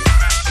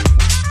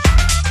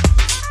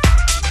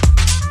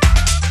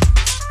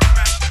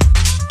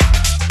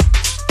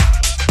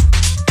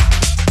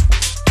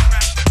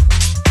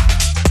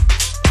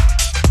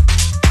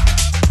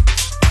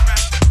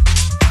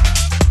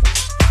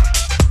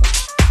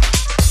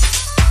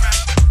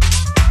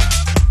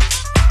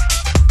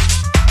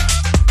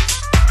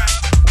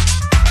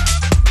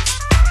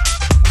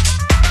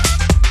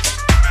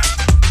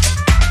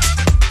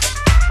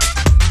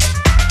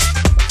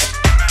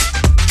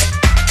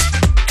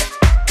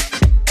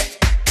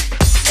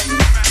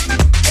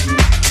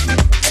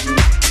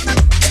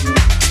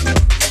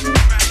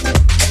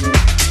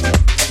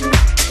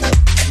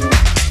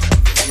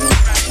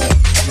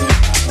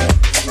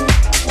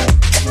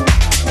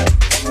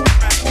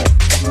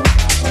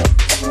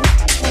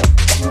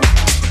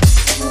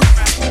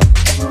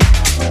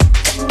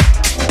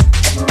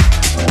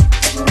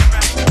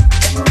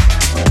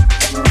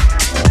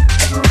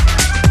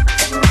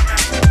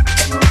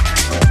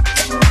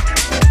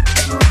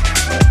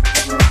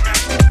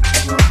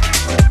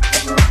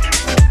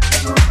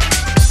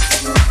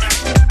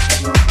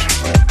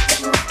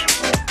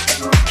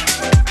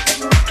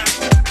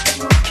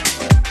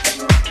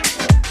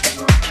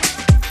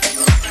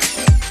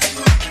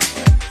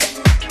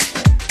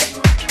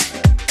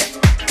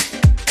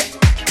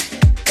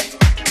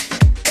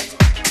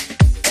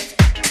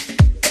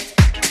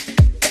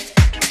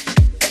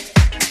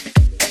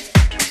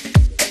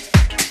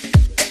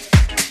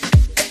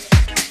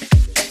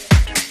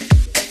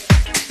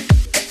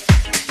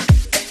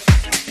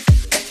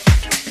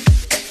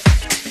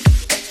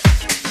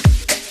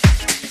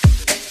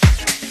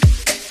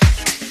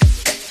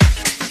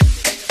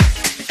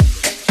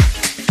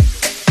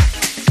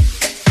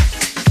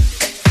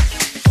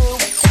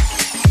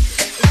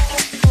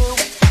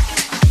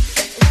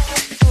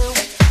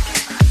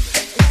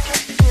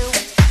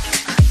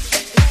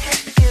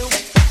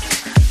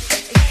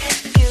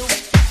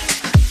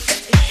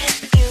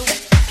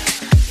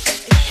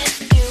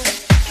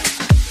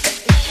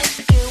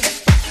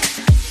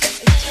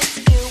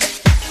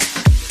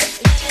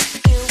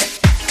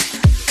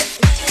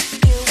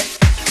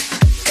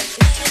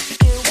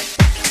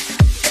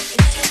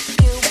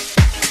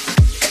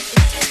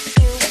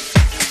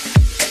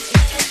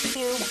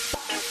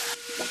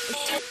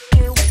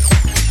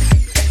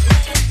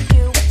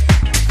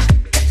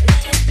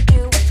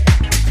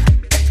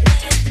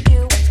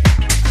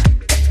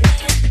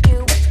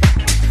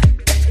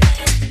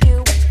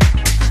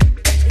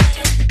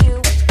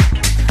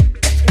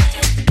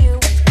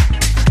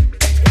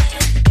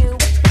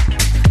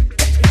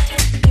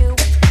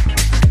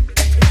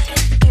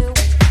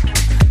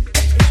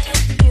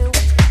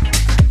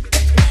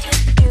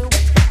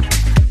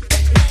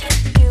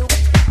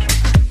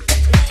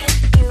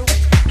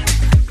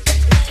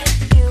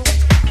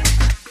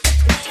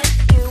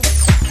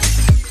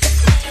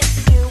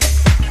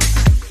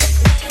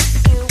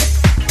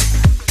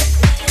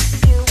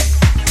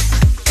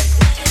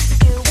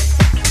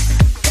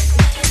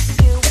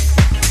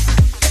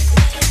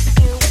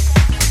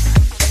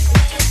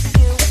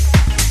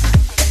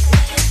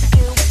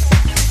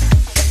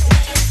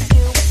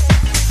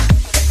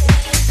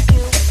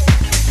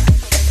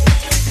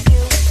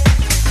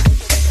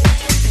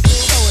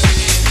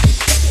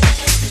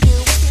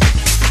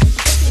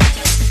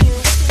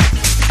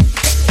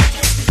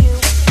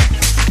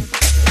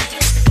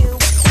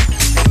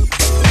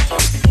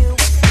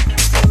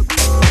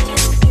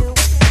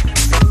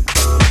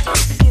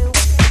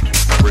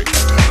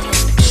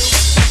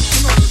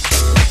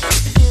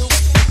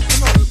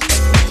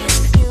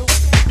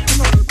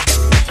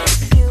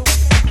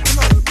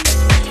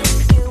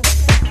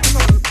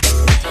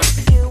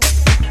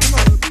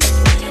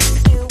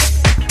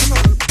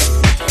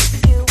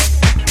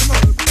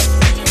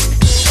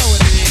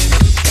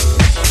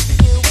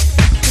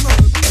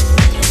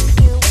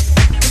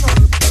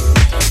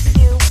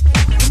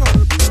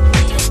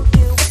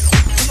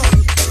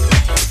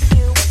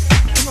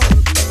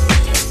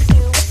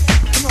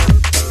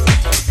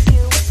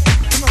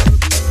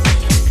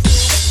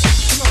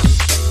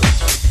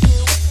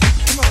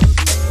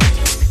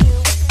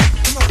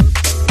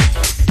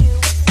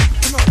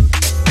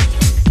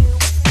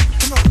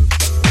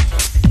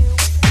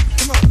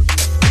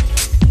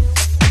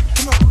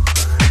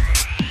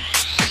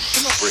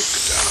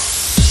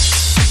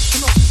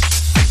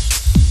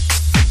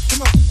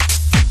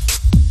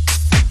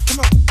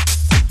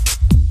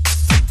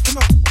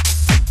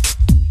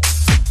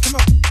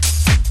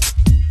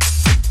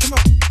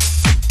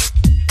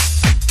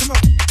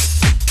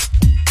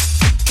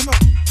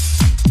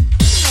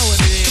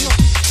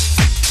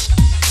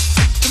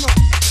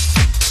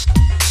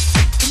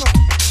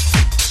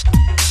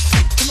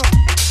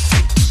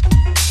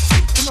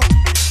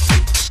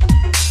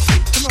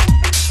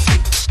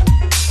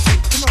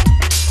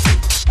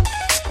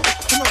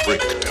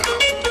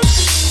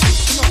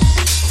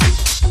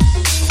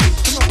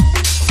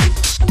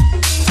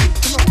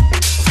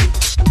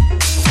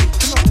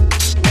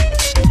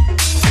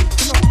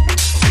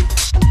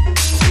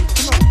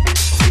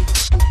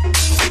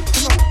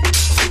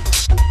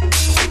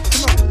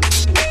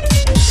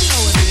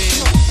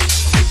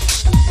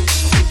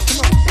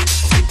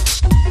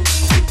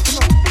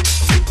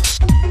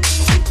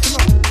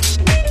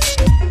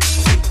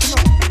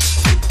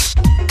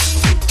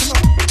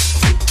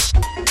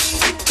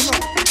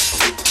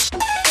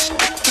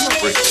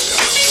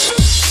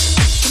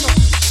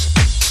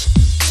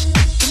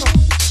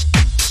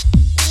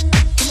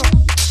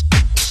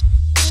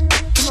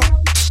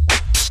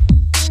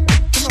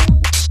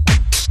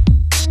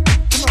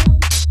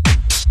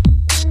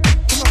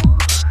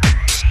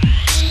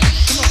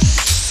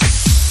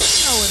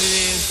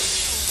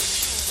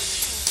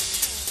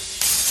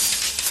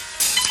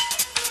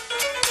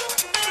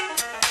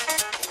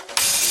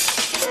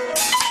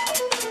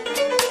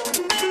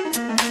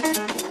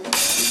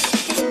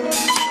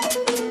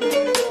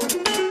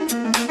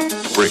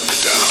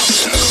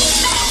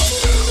 breakdown.